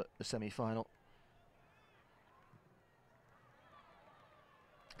before the semi-final.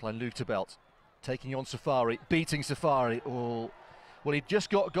 Klein Luterbelt taking on Safari, beating Safari. Oh, well, he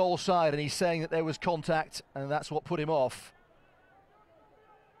just got goal side and he's saying that there was contact and that's what put him off.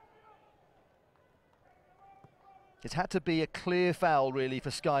 It's had to be a clear foul really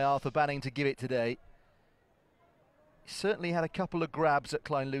for Sky Arthur Banning to give it today. He certainly had a couple of grabs at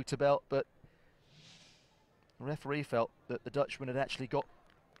Klein Luterbelt, but the referee felt that the Dutchman had actually got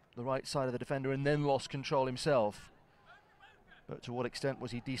the right side of the defender and then lost control himself. But to what extent was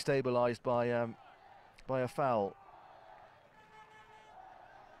he destabilised by a foul?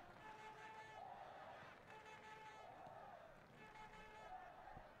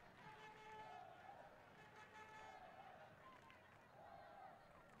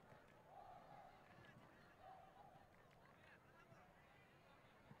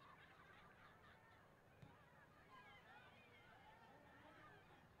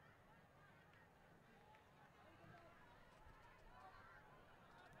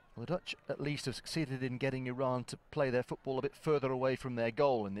 The Dutch at least have succeeded in getting Iran to play their football a bit further away from their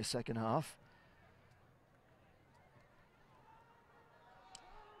goal in this second half.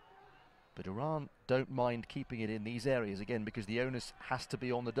 But Iran don't mind keeping it in these areas again because the onus has to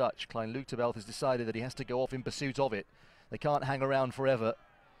be on the Dutch. Klein Luterbelt has decided that he has to go off in pursuit of it. They can't hang around forever.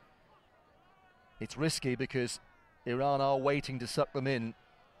 It's risky because Iran are waiting to suck them in,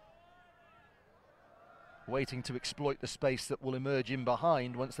 waiting to exploit the space that will emerge in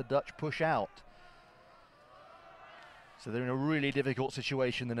behind once the Dutch push out. So they're in a really difficult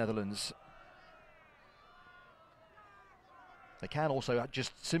situation, the Netherlands. They can also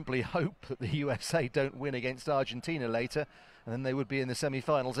just simply hope that the USA don't win against Argentina later, and then they would be in the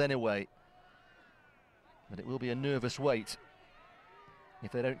semi-finals anyway. But it will be a nervous wait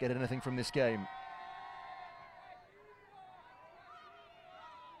if they don't get anything from this game.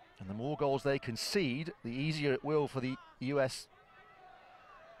 And the more goals they concede, the easier it will for the US,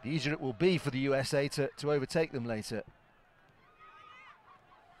 the easier it will be for the USA to overtake them later.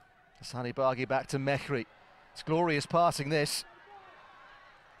 Hassani Baghi back to Mehri. It's glorious passing this.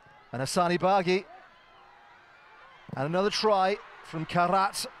 And Hassani Baghi. And another try from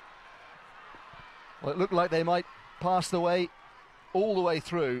KHARAT. Well, it looked like they might pass the way all the way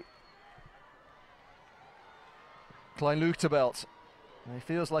through. Klein Luterbelt. He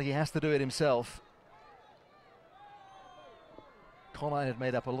feels like he has to do it himself. Conine had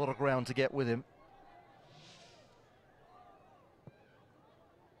made up a lot of ground to get with him.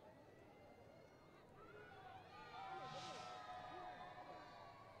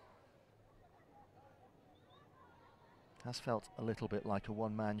 Has felt a little bit like a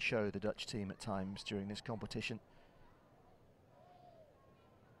one-man show, the Dutch team at times during this competition.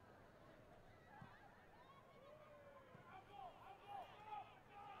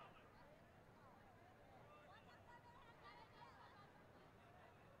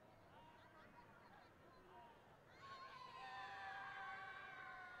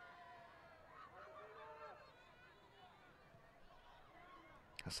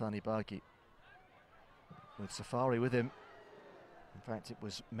 Hassani Baghi with Safari with him. In fact, it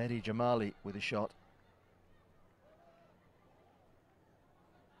was Mehdi JAMALI with a shot.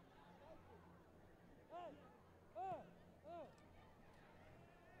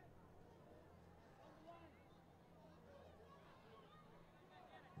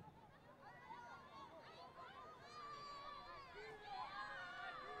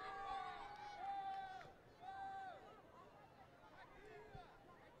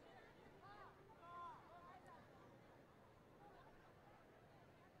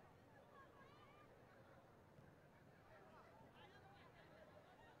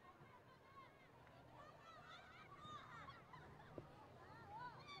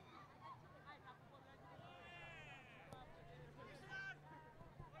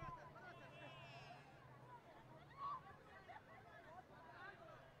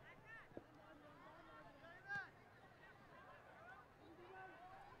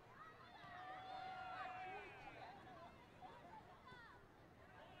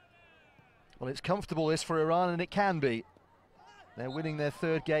 Well, it's comfortable this for Iran, and it can be. They're winning their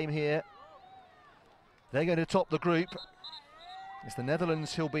third game here. They're going to top the group. It's the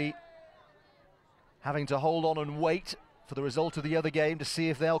Netherlands who'll be having to hold on and wait for the result of the other game to see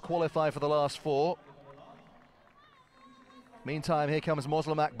if they'll qualify for the last four. Meantime, here comes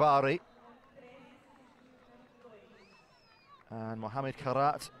Moslem AKBARI. And Mohammad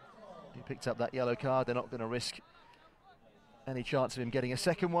KHARAT, he picked up that yellow card. They're not going to risk any chance of him getting a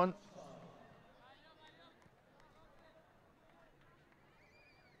second one.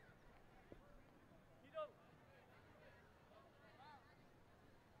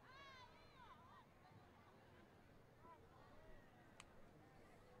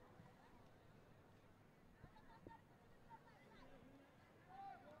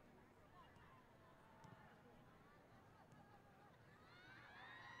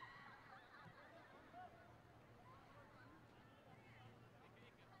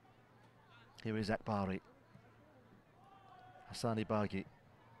 Here is AKBARI. HASSANI BAGHI.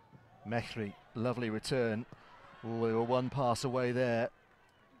 MEHRI, lovely return. Oh, they were one pass away there.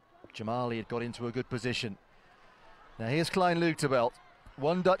 JAMALI had got into a good position. Now here's Klein Luterbelt.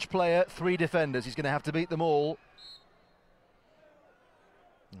 One Dutch player, three defenders. He's going to have to beat them all.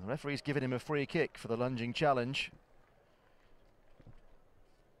 And the referee's given him a free kick for the lunging challenge.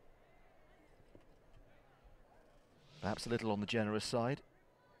 Perhaps a little on the generous side.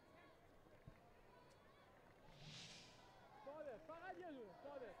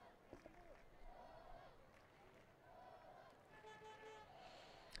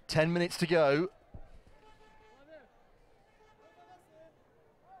 Ten minutes to go.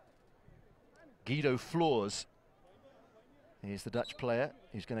 Guido Floors is the Dutch player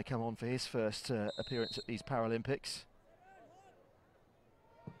who's going to come on for his first appearance at these Paralympics.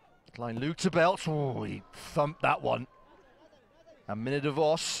 Klein Luterbelt, oh, he thumped that one. And Minne de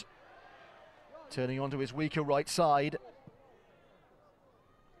Vos turning onto his weaker right side.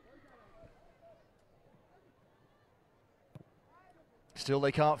 Still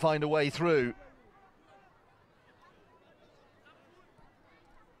they can't find a way through.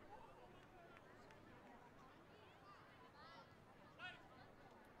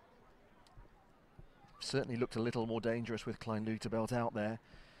 Certainly looked a little more dangerous with Klein Luterbelt out there.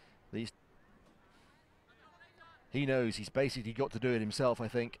 He knows he's basically got to do it himself, I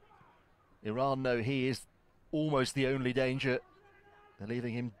think. Iran know he is almost the only danger. They're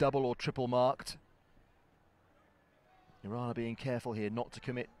leaving him double or triple marked. Iran are being careful here not to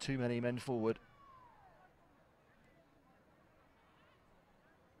commit too many men forward.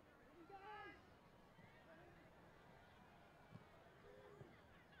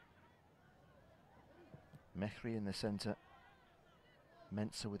 MEHRI in the centre.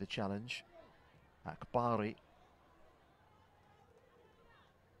 Mensah with a challenge. AKBARI.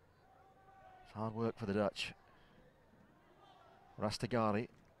 It's hard work for the Dutch. RASTEGARI.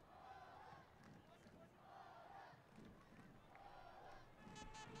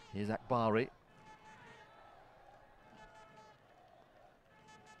 Here's AKBARI.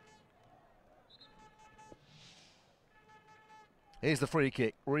 Here's the free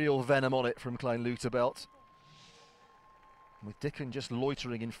kick. Real venom on it from Klein Luterbelt. With Dickon just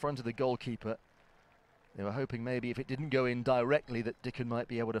loitering in front of the goalkeeper. They were hoping maybe if it didn't go in directly that Dickon might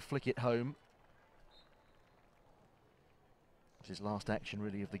be able to flick it home. It's his last action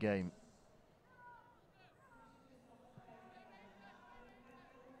really of the game.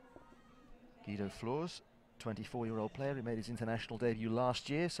 Guido Floors, 24-year-old player who made his international debut last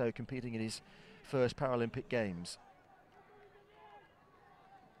year, so competing in his first Paralympic Games.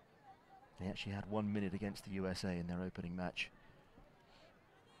 He actually had 1 minute against the USA in their opening match.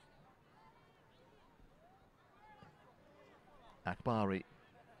 AKBARI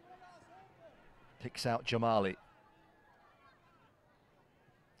picks out JAMALI.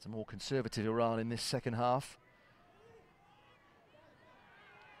 It's a more conservative Iran in this second half.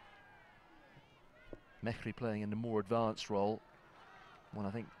 MEHRI playing in a more advanced role, one I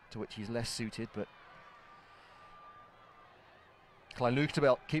think to which he's less suited, but Klein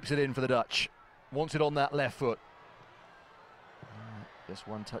Luterbelt keeps it in for the Dutch. Wants it on that left foot. Just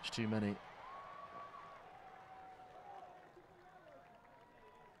one touch too many.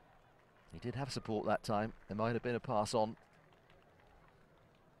 He did have support that time. There might have been a pass on.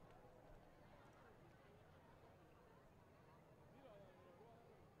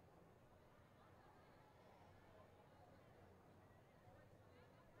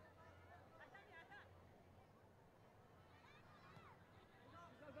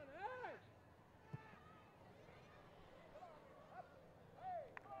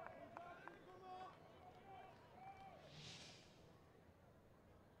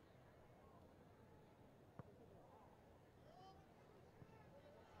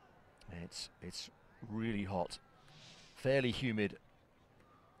 It's really hot. fairly humid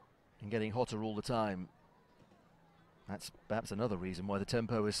and getting hotter all the time. That's perhaps another reason why the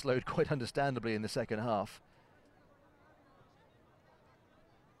tempo has slowed quite understandably in the second half.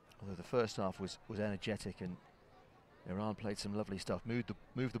 Although the first half was energetic, and Iran played some lovely stuff, moved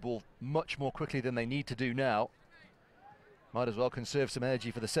the ball much more quickly than they need to do now. Might as well conserve some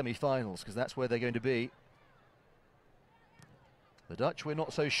energy for the semi-finals, because that's where they're going to be. The Dutch, we're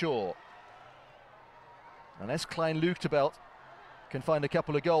not so sure. Unless Klein-Luchtebelt can find a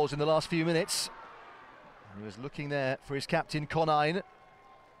couple of goals in the last few minutes. He was looking there for his captain, Konijn.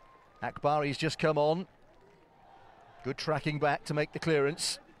 AKBARI's just come on. Good tracking back to make the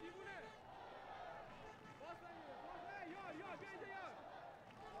clearance.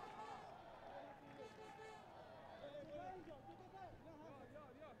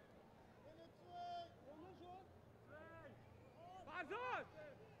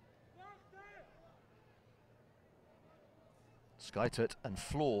 Skytert and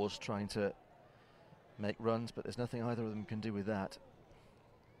Floors trying to make runs, but there's nothing either of them can do with that.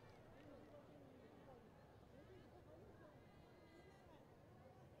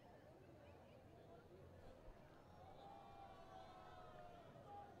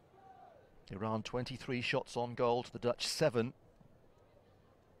 Iran 23 shots on goal to the Dutch 7.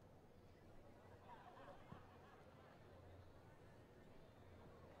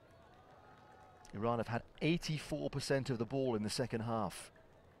 Iran have had 84% of the ball in the second half.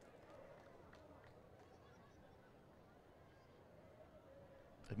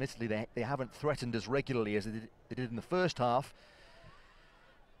 Admittedly, they haven't threatened as regularly as they did in the first half,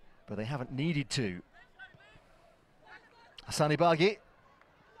 but they haven't needed to. HASSANI BAGHI.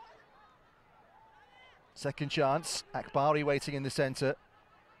 Second chance. AKBARI waiting in the centre.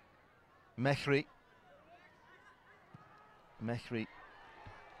 MEHRI. MEHRI.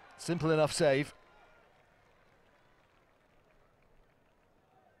 Simple enough save.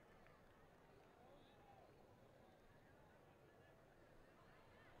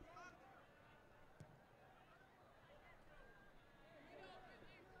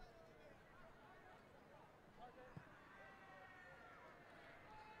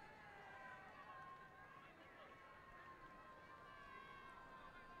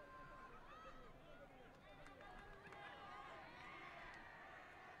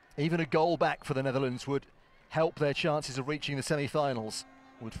 Even a goal back for the Netherlands would help their chances of reaching the semi-finals,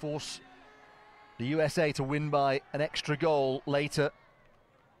 would force the USA to win by an extra goal later.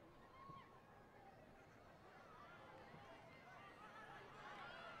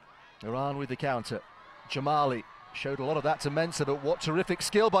 Iran with the counter. JAMALI showed a lot of that to Mensah, but what terrific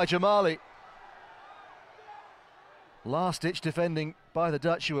skill by JAMALI. Last-ditch defending by the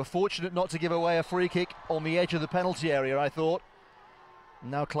Dutch, who were fortunate not to give away a free kick on the edge of the penalty area, I thought.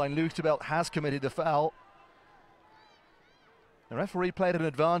 Now Klein-Luchtebelt has committed the foul. The referee played an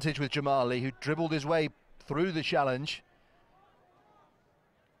advantage with JAMALI, who dribbled his way through the challenge.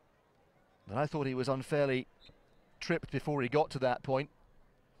 But I thought he was unfairly tripped before he got to that point.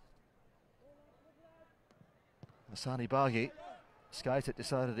 HASSANI BAGHI. Skytert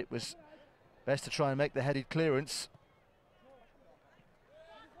decided it was best to try and make the headed clearance.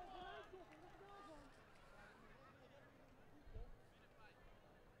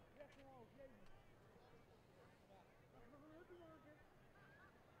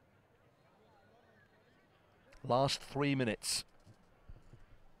 Last 3 minutes.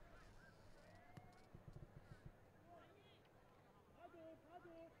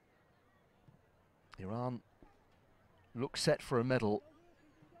 Iran look set for a medal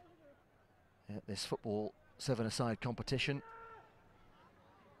at this football 7-a-side competition.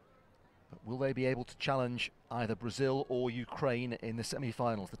 But will they be able to challenge either Brazil or Ukraine in the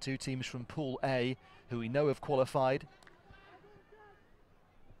semi-finals? The two teams from Pool A, who we know have qualified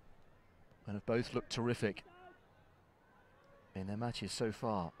and have both looked terrific in their matches so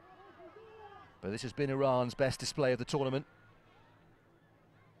far. But this has been Iran's best display of the tournament.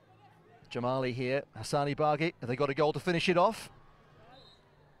 JAMALI here, HASSANI BAGHI. Have they got a goal to finish it off?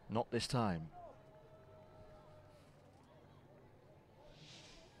 Not this time.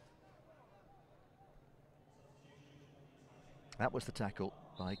 That was the tackle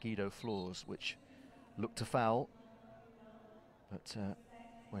by Guido Floors, which looked to foul. But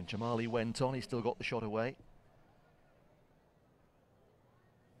when JAMALI went on, he still got the shot away.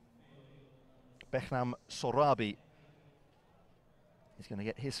 Behnam SOHRABI is going to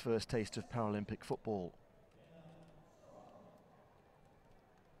get his first taste of Paralympic football.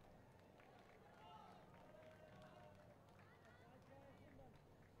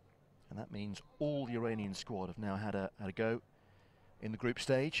 And that means all the Iranian squad have now had a go in the group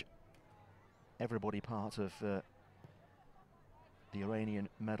stage. Everybody part of the Iranian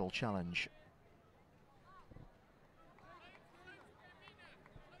medal challenge.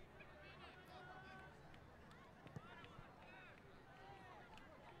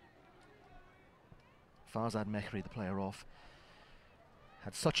 Farzad MEHRI, the player off,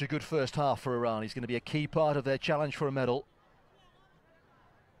 had such a good first half for Iran. He's going to be a key part of their challenge for a medal.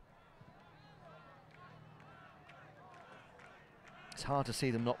 It's hard to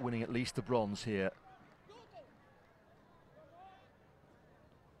see them not winning at least the bronze here.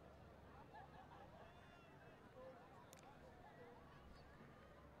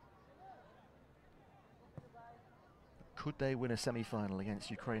 Could they win a semi-final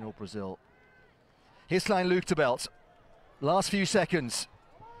against Ukraine or Brazil? Here's Klein Luchtebelt. Last few seconds.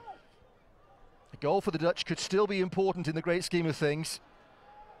 A goal for the Dutch could still be important in the great scheme of things,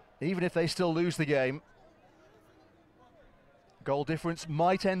 even if they still lose the game. Goal difference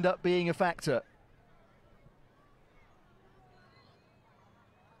might end up being a factor.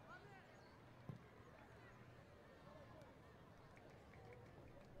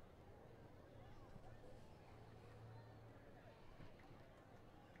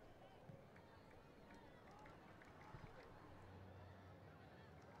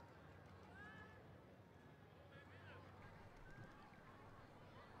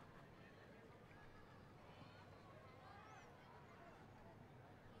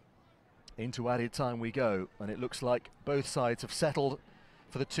 Into added time we go, and it looks like both sides have settled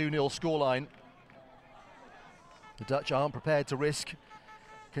for the 2-0 scoreline. The Dutch aren't prepared to risk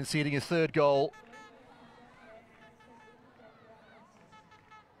conceding a third goal.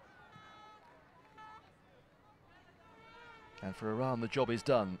 And for Iran, the job is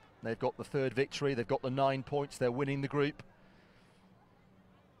done. They've got the third victory, they've got the 9 points, they're winning the group.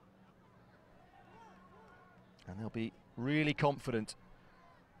 And they'll be really confident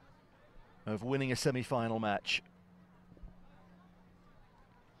of winning a semi-final match.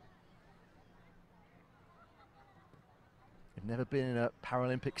 They've never been in a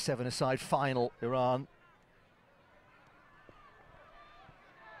Paralympic 7-a-side final, Iran.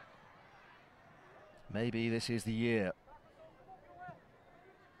 Maybe this is the year.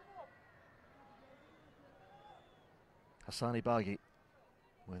 HASSANI BAGHI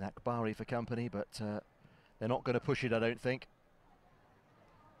with AKBARI for company, but they're not going to push it, I don't think.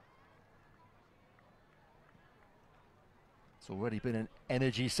 It's already been an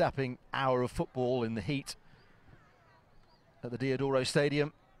energy-sapping hour of football in the heat at the Diodoro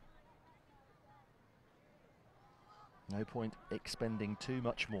Stadium. No point expending too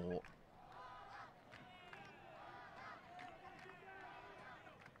much more.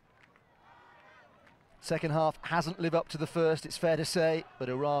 Second half hasn't lived up to the first, it's fair to say, but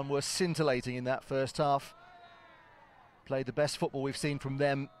Iran were scintillating in that first half. Played the best football we've seen from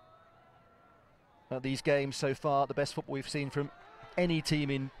them at these games so far, the best football we've seen from any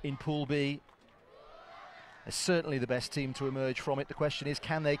team in Pool B. They're certainly the best team to emerge from it. The question is,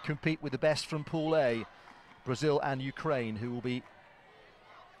 can they compete with the best from Pool A, Brazil and Ukraine, who will be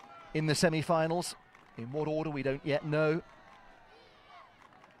in the semi-finals? In what order, we don't yet know.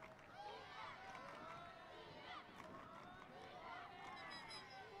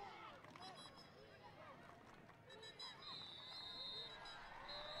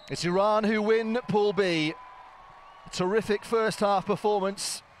 It's Iran who win Pool B. Terrific first half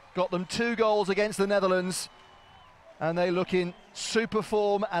performance. Got them 2 goals against the Netherlands. And they look in super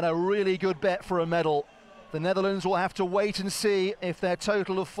form and a really good bet for a medal. The Netherlands will have to wait and see if their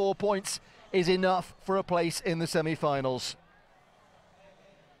total of 4 points is enough for a place in the semi-finals.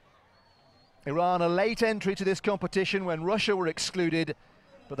 Iran a late entry to this competition when Russia were excluded,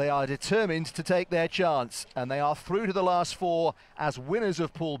 but they are determined to take their chance, and they are through to the last 4 as winners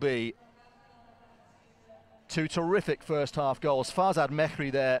of Pool B. 2 terrific first half goals. Farzad MEHRI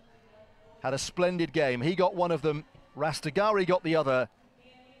there had a splendid game. He got one of them, Rastegari got the other.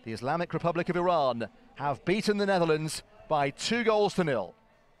 The Islamic Republic of Iran have beaten the Netherlands by 2-0.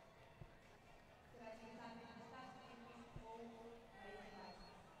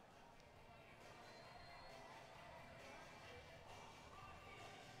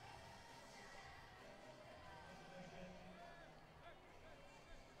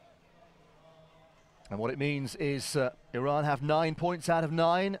 And what it means is Iran have 9 points out of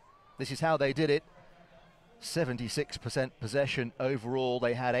 9. This is how they did it. 76% possession overall.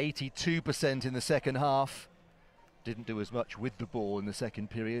 They had 82% in the second half. Didn't do as much with the ball in the second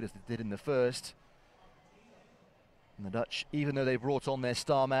period as they did in the first. And the Dutch, even though they brought on their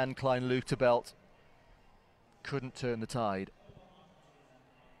star man, Klein Luchtebelt, couldn't turn the tide.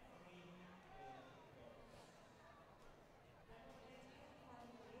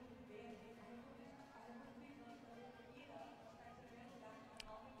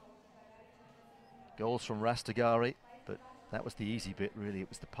 Goals from Rastegari, but that was the easy bit really. It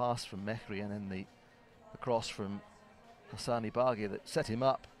was the pass from Mehri and then the cross from Hassani BAGHI that set him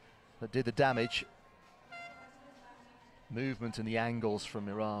up, that did the damage. Movement and the angles from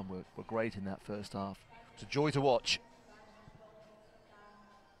Iran were great in that first half. It's a joy to watch.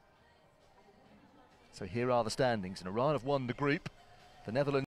 So here are the standings, and Iran have won the group. The Netherlands